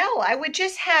pretty well. I would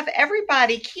just have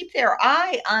everybody keep their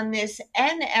eye on this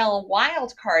NL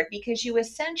wild card, because you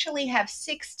essentially have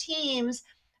 6 teams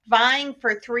vying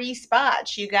for 3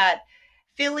 spots. You got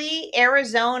Philly,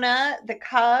 Arizona, the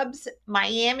Cubs,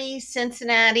 Miami,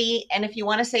 Cincinnati, and if you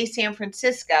want to say San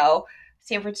Francisco's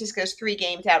 3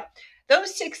 games out.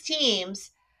 Those 6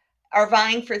 teams are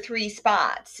vying for 3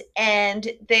 spots,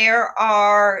 and there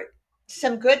are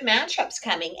some good matchups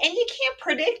coming, and you can't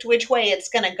predict which way it's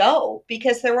going to go,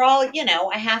 because they're all,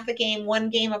 a half a game, 1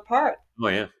 game apart. Oh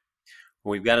yeah.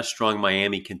 Well, we've got a strong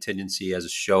Miami contingency as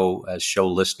show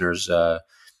listeners.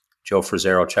 Joe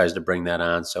Frizzero tries to bring that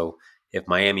on. So if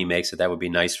Miami makes it, that would be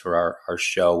nice for our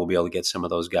show. We'll be able to get some of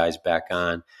those guys back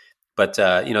on. But,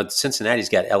 Cincinnati's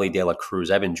got Ellie De La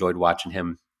Cruz. I've enjoyed watching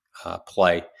him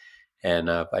play. And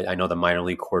I know the minor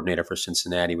league coordinator for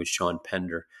Cincinnati was Sean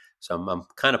Pender. So I'm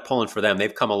kind of pulling for them.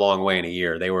 They've come a long way in a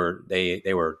year. They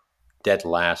were dead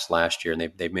last year,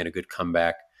 and they've made a good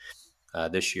comeback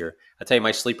this year. I tell you,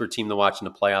 my sleeper team to watch in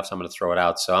the playoffs, I'm going to throw it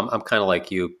out. So I'm kind of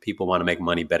like you. People want to make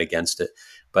money, bet against it.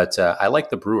 But I like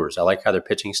the Brewers. I like how their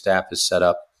pitching staff is set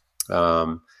up.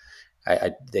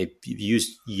 They've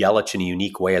used Yelich in a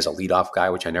unique way as a leadoff guy,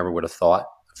 which I never would have thought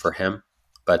for him.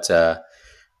 But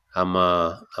I'm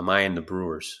eyeing the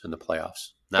Brewers in the playoffs.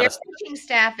 Their pitching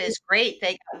staff is great.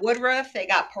 They got Woodruff, they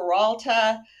got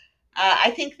Peralta.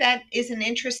 I think that is an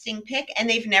interesting pick, and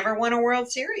they've never won a World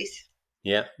Series.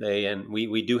 Yeah,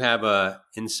 we do have a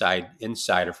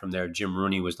insider from there. Jim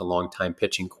Rooney was the longtime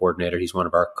pitching coordinator. He's one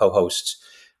of our co-hosts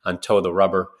on Toe the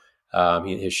Rubber.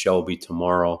 His show will be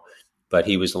tomorrow, but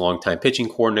he was the longtime pitching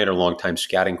coordinator, longtime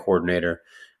scouting coordinator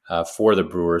for the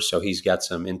Brewers. So he's got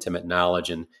some intimate knowledge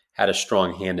and had a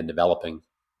strong hand in developing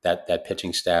that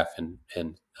pitching staff and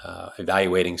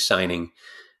evaluating, signing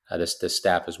this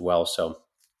staff as well. So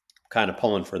kind of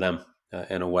pulling for them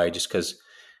in a way, just because,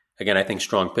 again, I think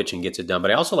strong pitching gets it done.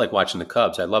 But I also like watching the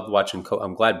Cubs. I loved watching.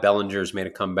 I'm glad Bellinger's made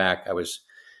a comeback. I was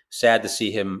sad to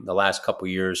see him the last couple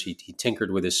of years. He tinkered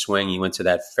with his swing. He went to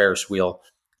that Ferris wheel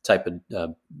type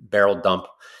of barrel dump,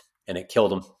 and it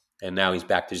killed him. And now he's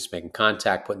back to just making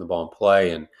contact, putting the ball in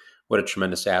play. And what a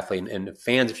tremendous athlete. And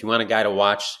fans, if you want a guy to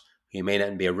watch, he may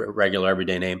not be a regular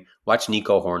everyday name, watch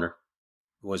Nico Horner.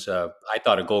 Was I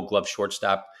thought a Gold Glove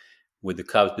shortstop with the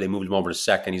Cubs, but they moved him over to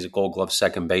second. He's a Gold Glove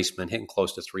second baseman, hitting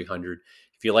close to 300.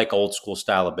 If you like old school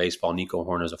style of baseball, Nico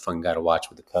Horner is a fun guy to watch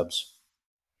with the Cubs.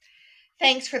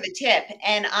 Thanks for the tip.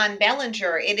 And on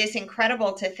Bellinger, it is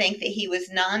incredible to think that he was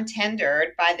non-tendered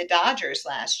by the Dodgers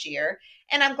last year.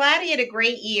 And I'm glad he had a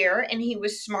great year, and he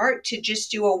was smart to just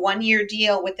do a one-year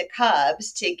deal with the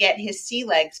Cubs to get his sea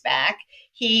legs back.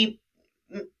 He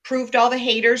proved all the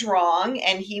haters wrong,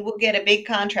 and he will get a big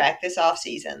contract this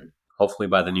offseason. Hopefully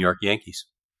by the New York Yankees.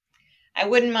 I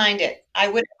wouldn't mind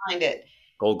it.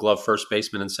 Gold Glove first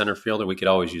baseman and center fielder. We could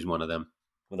always use one of them,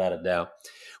 without a doubt.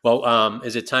 Well,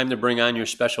 is it time to bring on your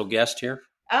special guest here?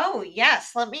 Oh,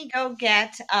 yes. Let me go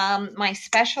get my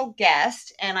special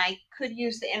guest. And I could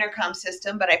use the intercom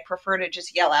system, but I prefer to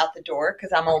just yell out the door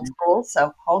because I'm old school.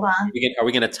 So hold on. Are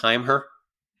we going to time her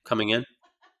coming in?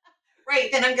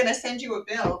 Right. Then I'm going to send you a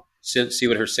bill. See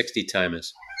what her 60 time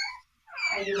is.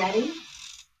 Are you ready?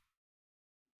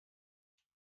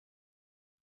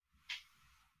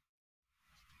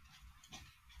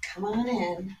 Come on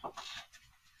in.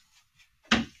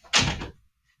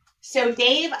 So,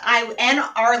 Dave, and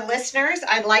our listeners,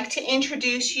 I'd like to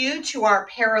introduce you to our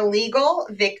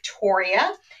paralegal,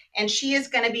 Victoria, and she is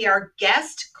going to be our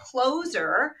guest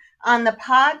closer on the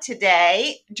pod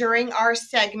today during our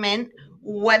segment,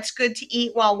 What's Good to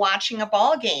Eat While Watching a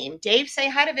Ball Game. Dave, say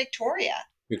hi to Victoria.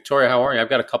 Victoria, how are you? I've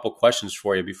got a couple questions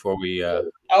for you before we're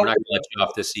not going to let you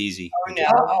off this easy.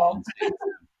 Oh, no.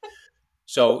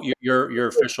 So your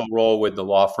official role with the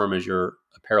law firm is you're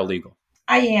a paralegal.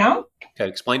 I am. Okay,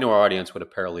 explain to our audience what a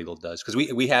paralegal does, because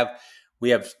we have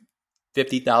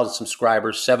 50,000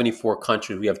 subscribers, 74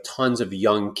 countries. We have tons of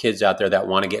young kids out there that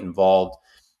want to get involved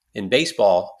in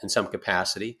baseball in some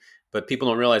capacity, but people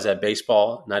don't realize that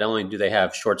baseball, not only do they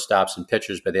have shortstops and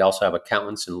pitchers, but they also have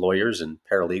accountants and lawyers and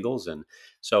paralegals. And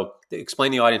so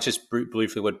explain to the audience just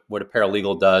briefly what a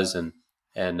paralegal does. And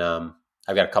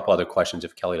I've got a couple other questions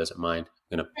if Kelley doesn't mind.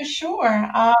 For sure.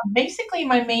 Basically,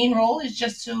 my main role is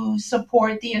just to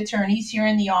support the attorneys here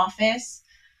in the office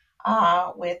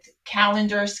with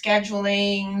calendar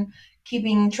scheduling,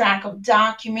 keeping track of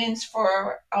documents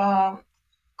for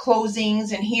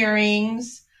closings and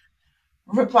hearings,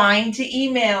 replying to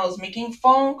emails, making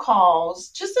phone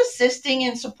calls, just assisting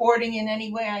and supporting in any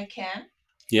way I can.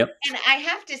 Yep. And I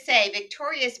have to say,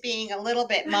 Victoria's being a little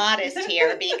bit modest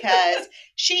here because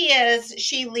she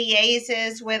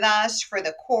liaises with us for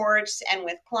the courts and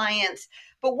with clients.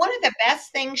 But one of the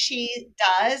best things she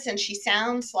does, and she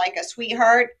sounds like a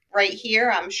sweetheart right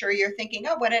here. I'm sure you're thinking,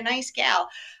 oh, what a nice gal.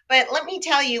 But let me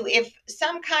tell you, if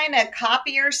some kind of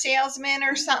copier salesman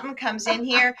or something comes in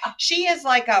here, she is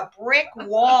like a brick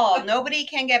wall. Nobody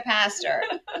can get past her.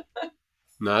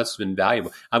 No, that's been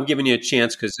valuable. I'm giving you a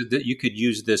chance because you could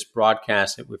use this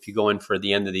broadcast if you go in for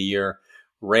the end of the year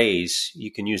raise.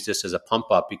 You can use this as a pump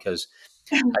up because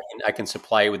I can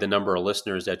supply you with the number of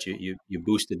listeners that you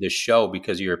boosted this show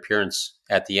because of your appearance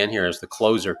at the end here as the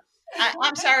closer.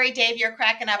 I'm sorry, Dave, you're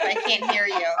cracking up. I can't hear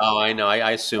you. Oh, I know.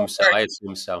 I assume so.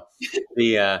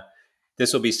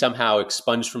 this will be somehow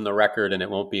expunged from the record, and it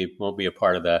won't be a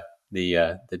part of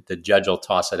the judge will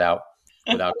toss it out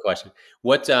without question.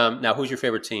 What now? Who's your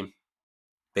favorite team?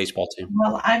 Baseball team.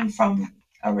 Well, I'm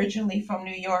originally from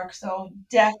New York, so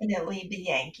definitely the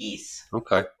Yankees.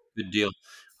 Okay, good deal.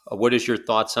 What is your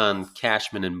thoughts on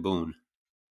Cashman and Boone?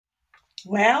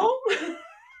 Well,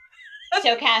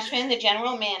 So Cashman, the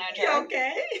general manager,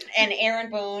 okay. and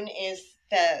Aaron Boone is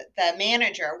the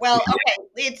manager. Well, okay,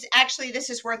 it's actually, this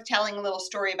is worth telling a little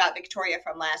story about Victoria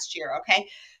from last year. Okay,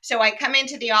 so I come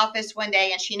into the office one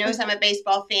day and she knows I'm a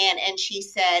baseball fan, and she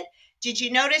said, "Did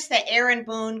you notice that Aaron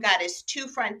Boone got his 2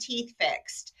 front teeth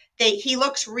fixed? He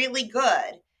looks really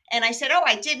good." And I said, "Oh,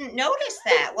 I didn't notice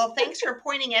that. Well, thanks for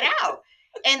pointing it out."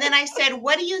 And then I said,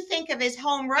 "What do you think of his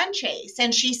home run chase?"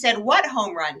 And she said, "What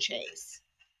home run chase?"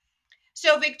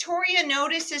 So Victoria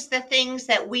notices the things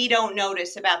that we don't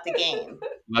notice about the game.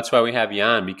 That's why we have you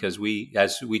on, because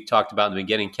as we talked about in the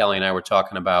beginning, Kelley and I were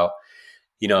talking about,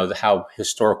 how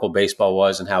historical baseball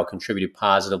was and how it contributed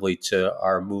positively to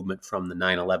our movement from the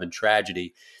 9/11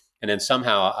 tragedy. And then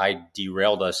somehow I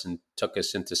derailed us and took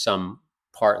us into some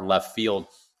part in left field.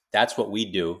 That's what we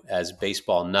do as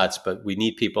baseball nuts, but we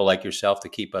need people like yourself to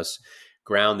keep us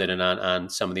grounded and on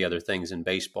some of the other things in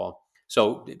baseball.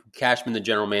 So Cashman, the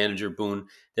general manager, Boone,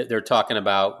 they're talking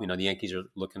about, the Yankees are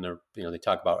looking to, they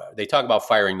talk about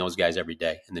firing those guys every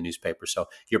day in the newspaper. So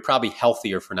you're probably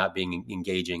healthier for not being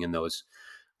engaging in those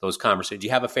conversations. Do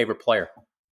you have a favorite player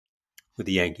with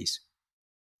the Yankees?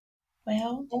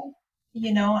 Well,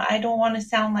 I don't want to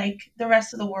sound like the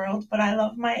rest of the world, but I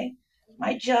love my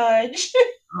judge.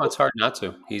 Oh, it's hard not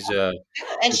to. He's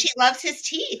And she loves his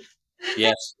teeth.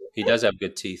 yes, he does have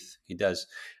good teeth. He does.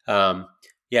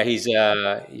 Yeah, he's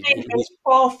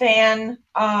Baseball fan,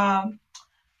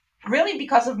 really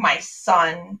because of my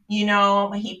son.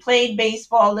 He played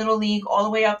baseball, little league, all the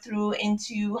way up through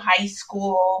into high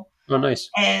school. oh nice.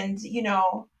 And,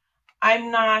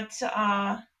 I'm not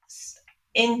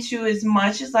into as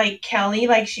much as like Kelley.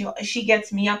 Like she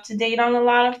gets me up to date on a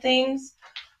lot of things.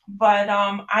 But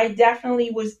I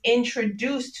definitely was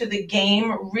introduced to the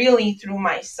game really through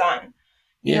my son.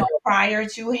 Prior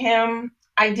to him,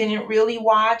 I didn't really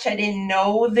watch. I didn't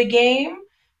know the game,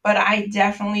 but I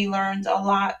definitely learned a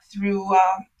lot through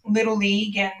Little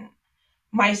League and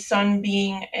my son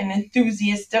being an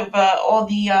enthusiast of all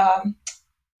the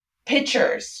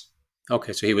pitchers.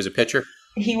 Okay, so he was a pitcher?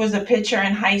 He was a pitcher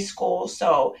in high school,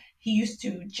 so he used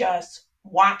to just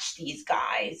watch these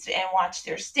guys and watch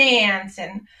their stance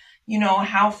and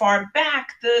how far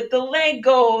back the leg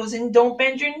goes, and don't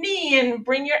bend your knee and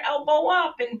bring your elbow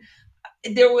up. And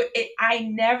I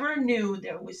never knew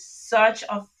there was such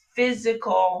a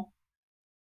physical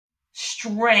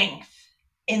strength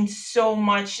in so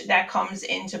much that comes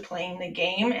into playing the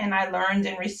game. And I learned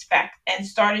and respect and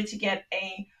started to get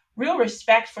a real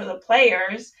respect for the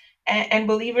players. And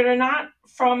believe it or not,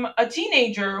 from a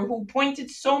teenager who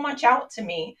pointed so much out to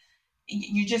me,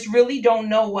 you just really don't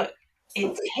know what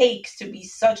it takes to be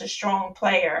such a strong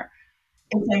player.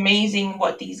 It's amazing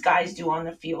what these guys do on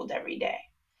the field every day.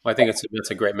 Well, I think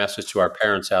that's a great message to our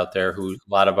parents out there. A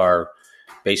lot of our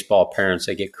baseball parents,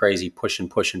 they get crazy pushing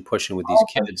with these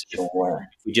kids. Sure.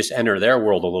 If we just enter their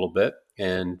world a little bit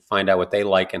and find out what they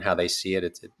like and how they see it,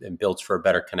 it builds for a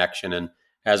better connection. And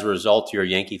as a result, you're a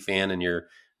Yankee fan and you're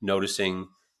noticing.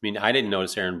 I mean, I didn't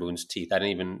notice Aaron Boone's teeth.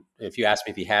 If you asked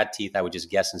me if he had teeth, I would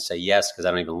just guess and say yes, because I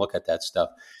don't even look at that stuff.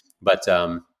 But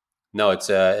no, it's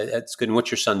good. And what's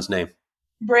your son's name?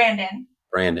 Brandon.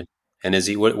 And is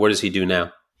he? What does he do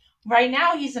now? Right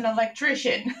now, he's an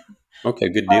electrician. Okay,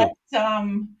 good deal. But,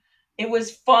 it was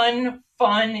fun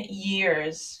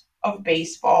years of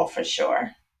baseball for sure.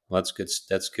 Well,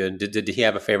 that's good. Did he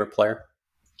have a favorite player?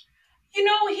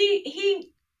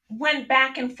 He went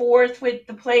back and forth with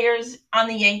the players on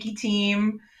the Yankee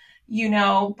team,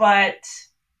 but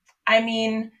I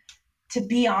mean, to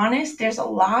be honest, there's a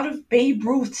lot of Babe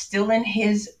Ruth still in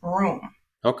his room.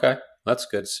 Okay, that's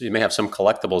good. So you may have some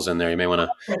collectibles in there. You may want to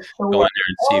go in there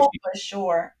and see if you... for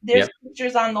sure. There's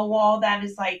pictures on the wall that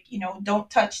is like, don't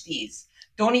touch these.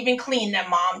 Don't even clean them,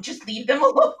 Mom. Just leave them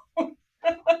alone.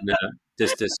 No.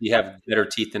 Does he have better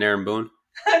teeth than Aaron Boone?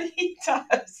 He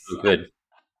does. Oh, good.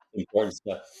 Important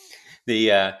stuff.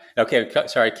 Okay,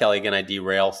 sorry, Kelley. Again, I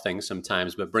derail things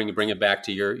sometimes, but bring it back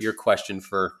to your question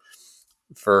for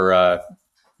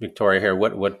Victoria here.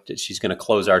 What she's going to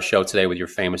close our show today with your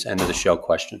famous end of the show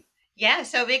question. Yeah.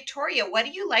 So Victoria, what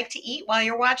do you like to eat while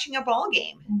you're watching a ball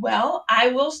game? Well, I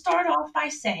will start off by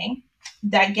saying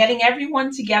that getting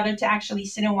everyone together to actually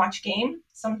sit and watch game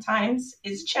sometimes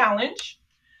is a challenge.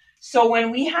 So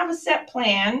when we have a set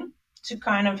plan, to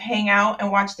kind of hang out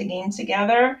and watch the game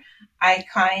together, I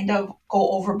kind of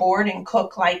go overboard and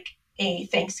cook like a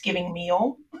Thanksgiving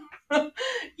meal.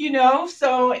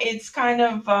 So it's kind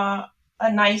of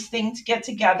a nice thing to get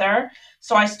together.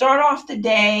 So I start off the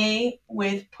day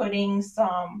with putting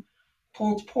some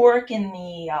pulled pork in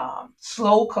the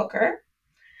slow cooker.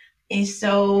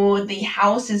 So the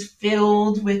house is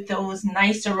filled with those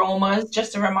nice aromas.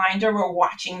 Just a reminder, we're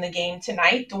watching the game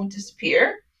tonight. Don't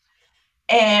disappear.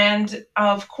 And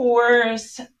of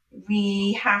course,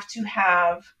 we have to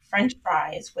have French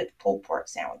fries with pulled pork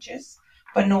sandwiches,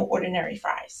 but no ordinary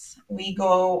fries. We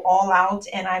go all out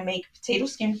and I make potato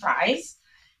skin fries.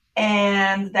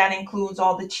 And that includes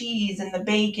all the cheese and the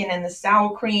bacon and the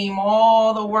sour cream,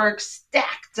 all the work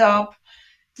stacked up.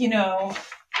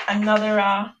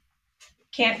 Another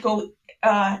can't go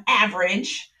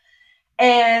average.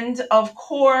 And of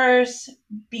course,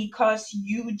 because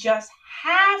you just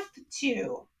have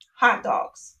to, hot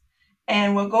dogs.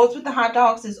 And what goes with the hot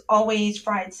dogs is always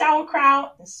fried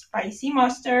sauerkraut and spicy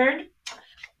mustard.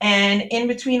 And in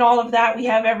between all of that, we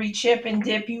have every chip and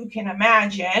dip you can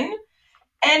imagine.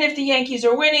 And if the Yankees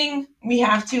are winning, we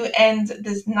have to end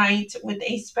this night with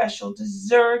a special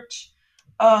dessert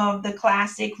of the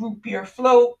classic root beer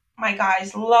float. My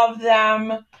guys love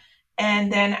them.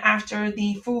 And then after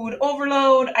the food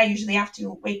overload, I usually have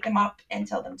to wake them up and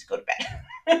tell them to go to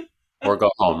bed. Or go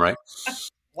home, right?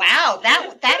 Wow,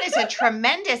 that is a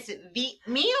tremendous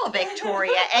meal,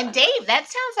 Victoria. And Dave, that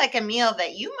sounds like a meal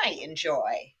that you might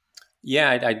enjoy.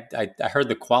 Yeah, I heard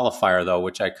the qualifier, though,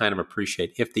 which I kind of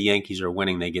appreciate. If the Yankees are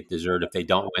winning, they get dessert. If they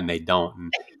don't win, they don't.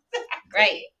 And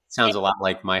right. Sounds a lot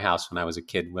like my house when I was a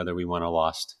kid, whether we won or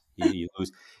lost. You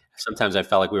lose. Sometimes I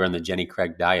felt like we were on the Jenny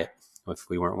Craig diet if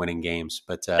we weren't winning games.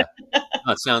 But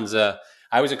it sounds.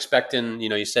 I was expecting.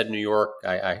 You said New York.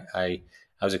 I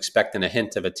was expecting a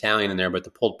hint of Italian in there, but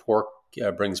the pulled pork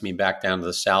brings me back down to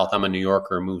the South. I'm a New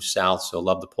Yorker, moved south, so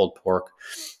love the pulled pork.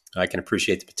 I can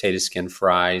appreciate the potato skin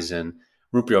fries and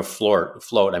root beer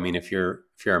float. I mean, if you're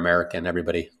American,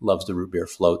 everybody loves the root beer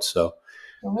float. So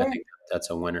I think that's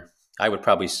a winner. I would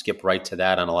probably skip right to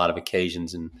that on a lot of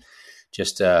occasions and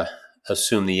just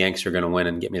assume the Yanks are going to win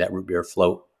and get me that root beer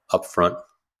float up front.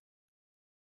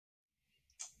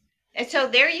 And so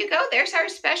there you go. There's our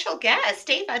special guest.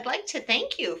 Dave, I'd like to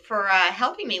thank you for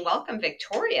helping me welcome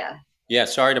Victoria. Yeah,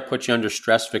 sorry to put you under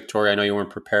stress, Victoria. I know you weren't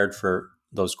prepared for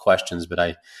those questions, but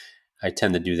I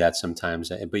tend to do that sometimes.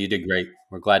 But you did great.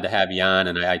 We're glad to have you on,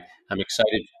 and I'm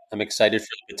excited. I'm excited for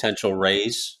the potential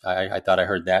raise. I thought I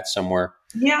heard that somewhere.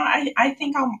 Yeah, I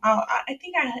think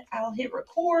I'll hit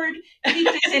record. Keep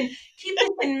this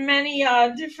in many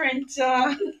different.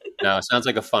 No, it sounds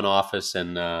like a fun office,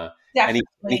 and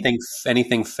Definitely.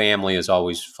 anything family is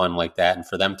always fun like that. And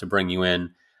for them to bring you in,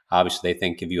 obviously they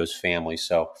think of you as family.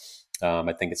 So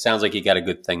I think it sounds like you got a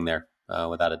good thing there,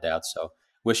 without a doubt. So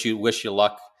wish you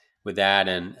luck with that.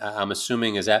 And I'm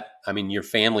assuming your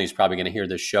family is probably going to hear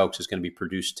this show because it's going to be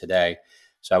produced today.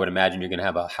 So I would imagine you're going to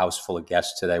have a house full of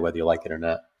guests today, whether you like it or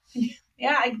not.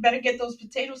 Yeah, I better get those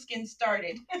potato skins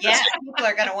started. Yeah, people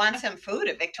are going to want some food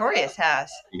at Victoria's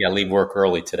house. You got to leave work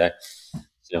early today.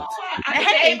 So. Dave,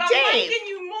 I'm liking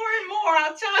you more and more,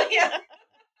 I'll tell you.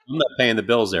 I'm not paying the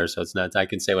bills there, so it's not. I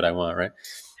can say what I want, right?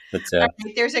 But right,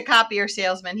 there's a copier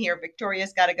salesman here.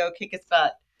 Victoria's got to go kick his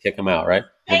butt. Kick him out, right?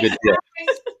 Thanks, good deal.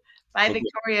 Bye,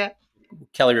 Victoria.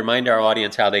 Kelley, remind our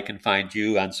audience how they can find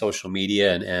you on social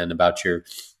media and about your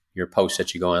posts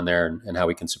that you go on there and how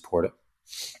we can support it.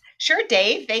 Sure,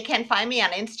 Dave. They can find me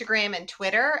on Instagram and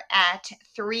Twitter at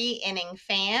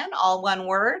 3inningfan, all one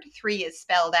word. 3 is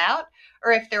spelled out.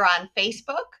 Or if they're on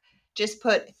Facebook, just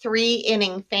put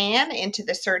 3inningfan into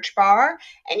the search bar,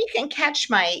 and you can catch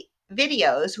my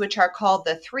videos, which are called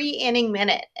the 3-inning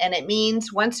minute. And it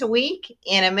means once a week,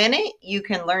 in a minute, you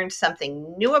can learn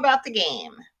something new about the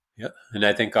game. Yeah, and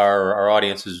I think our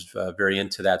audience is very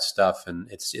into that stuff, and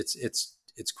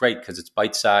it's great because it's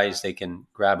bite sized. They can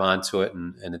grab onto it,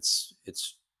 and it's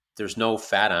there's no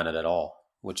fat on it at all,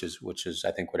 which is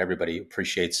I think what everybody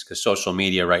appreciates, because social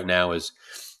media right now is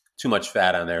too much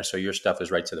fat on there. So your stuff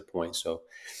is right to the point. So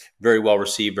very well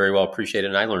received, very well appreciated,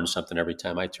 and I learn something every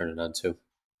time I turn it on too.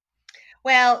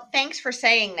 Well, thanks for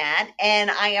saying that. And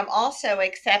I am also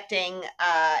accepting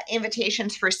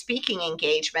invitations for speaking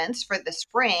engagements for the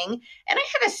spring. And I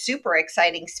have a super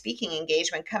exciting speaking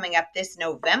engagement coming up this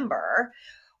November,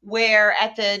 where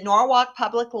at the Norwalk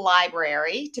Public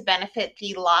Library, to benefit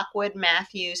the Lockwood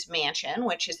Matthews Mansion,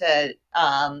 which is a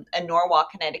Norwalk,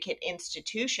 Connecticut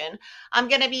institution, I'm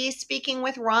going to be speaking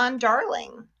with Ron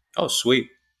Darling. Oh, sweet.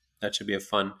 That should be a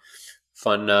fun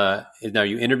Fun. Now, are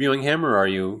you interviewing him or are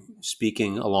you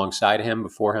speaking alongside him,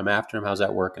 before him, after him? How's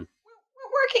that working?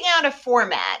 We're working out a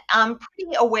format. I'm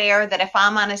pretty aware that if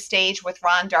I'm on a stage with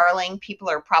Ron Darling, people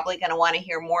are probably going to want to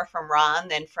hear more from Ron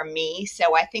than from me.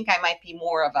 So I think I might be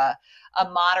more of a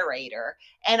moderator.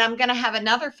 And I'm going to have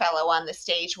another fellow on the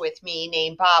stage with me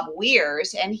named Bob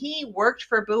Weers, and he worked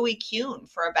for Bowie Kuhn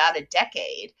for about a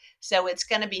decade. So it's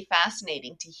going to be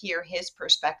fascinating to hear his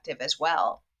perspective as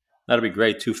well. That'll be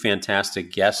great. Two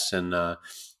fantastic guests, and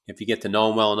if you get to know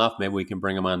them well enough, maybe we can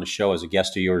bring them on the show as a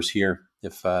guest of yours here.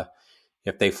 If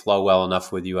they flow well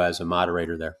enough with you as a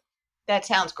moderator there. That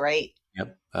sounds great.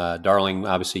 Yep. Darling,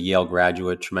 obviously Yale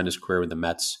graduate, tremendous career with the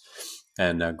Mets,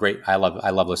 and great. I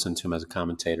love listening to him as a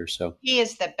commentator. So he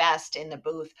is the best in the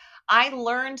booth. I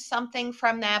learned something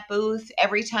from that booth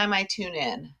every time I tune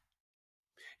in.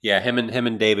 Yeah, him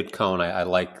and David Cohn, I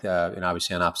like, and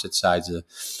obviously on opposite sides of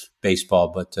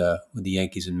baseball, but with the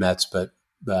Yankees and Mets, but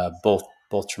both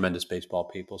tremendous baseball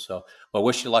people. So, well,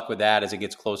 wish you luck with that. As it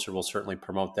gets closer, we'll certainly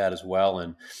promote that as well.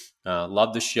 And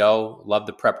love the show, love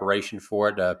the preparation for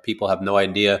it. People have no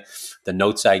idea the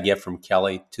notes I get from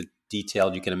Kelley, to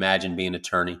detailed. You can imagine being an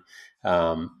attorney.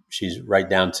 She's right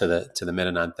down to the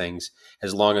minute on things.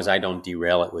 As long as I don't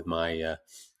derail it with my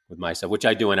stuff, which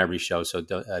I do in every show. So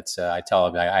it's I tell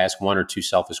them, I ask one or two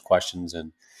selfish questions,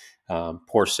 and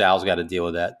poor Sal's got to deal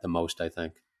with that the most, I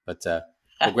think. But a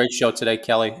great show today,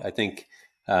 Kelley. I think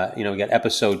we got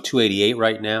episode 288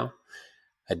 right now.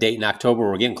 A date in October.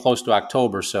 We're getting close to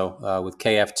October, so with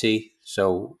KFT.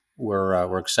 So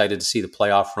we're excited to see the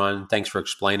playoff run. Thanks for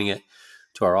explaining it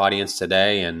to our audience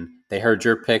today. And they heard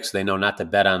your picks. They know not to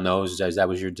bet on those, as that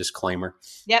was your disclaimer.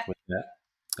 Yep. With that.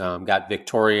 Got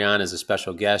Victoria on as a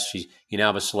special guest. You now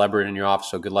have a celebrity in your office,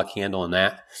 so good luck handling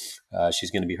that.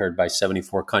 She's going to be heard by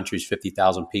 74 countries,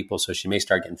 50,000 people, so she may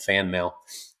start getting fan mail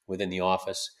within the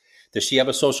office. Does she have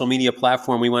a social media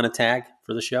platform we want to tag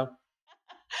for the show?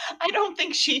 I don't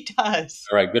think she does.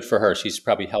 All right, good for her. She's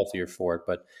probably healthier for it.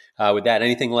 But with that,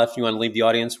 anything left you want to leave the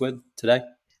audience with today?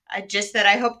 Just that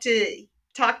I hope to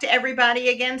talk to everybody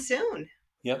again soon.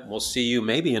 Yep, we'll see you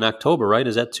maybe in October, right?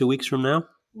 Is that 2 weeks from now?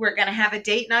 We're going to have a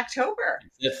date in October.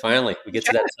 Yeah, finally, we get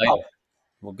to that title.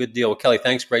 Well, good deal. Well, Kelley,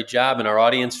 thanks. Great job. And our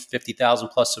audience, 50,000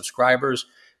 plus subscribers,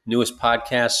 newest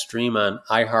podcast stream on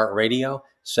iHeartRadio,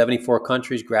 74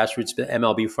 countries, grassroots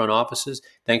MLB front offices.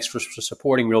 Thanks for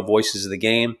supporting Real Voices of the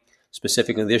Game,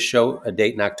 specifically this show, a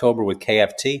date in October with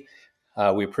KFT.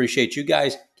 We appreciate you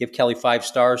guys. Give Kelley 5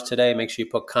 stars today. Make sure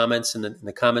you put comments in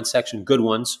the comment section, good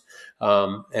ones.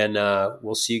 And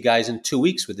we'll see you guys in 2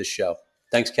 weeks with this show.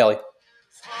 Thanks, Kelley.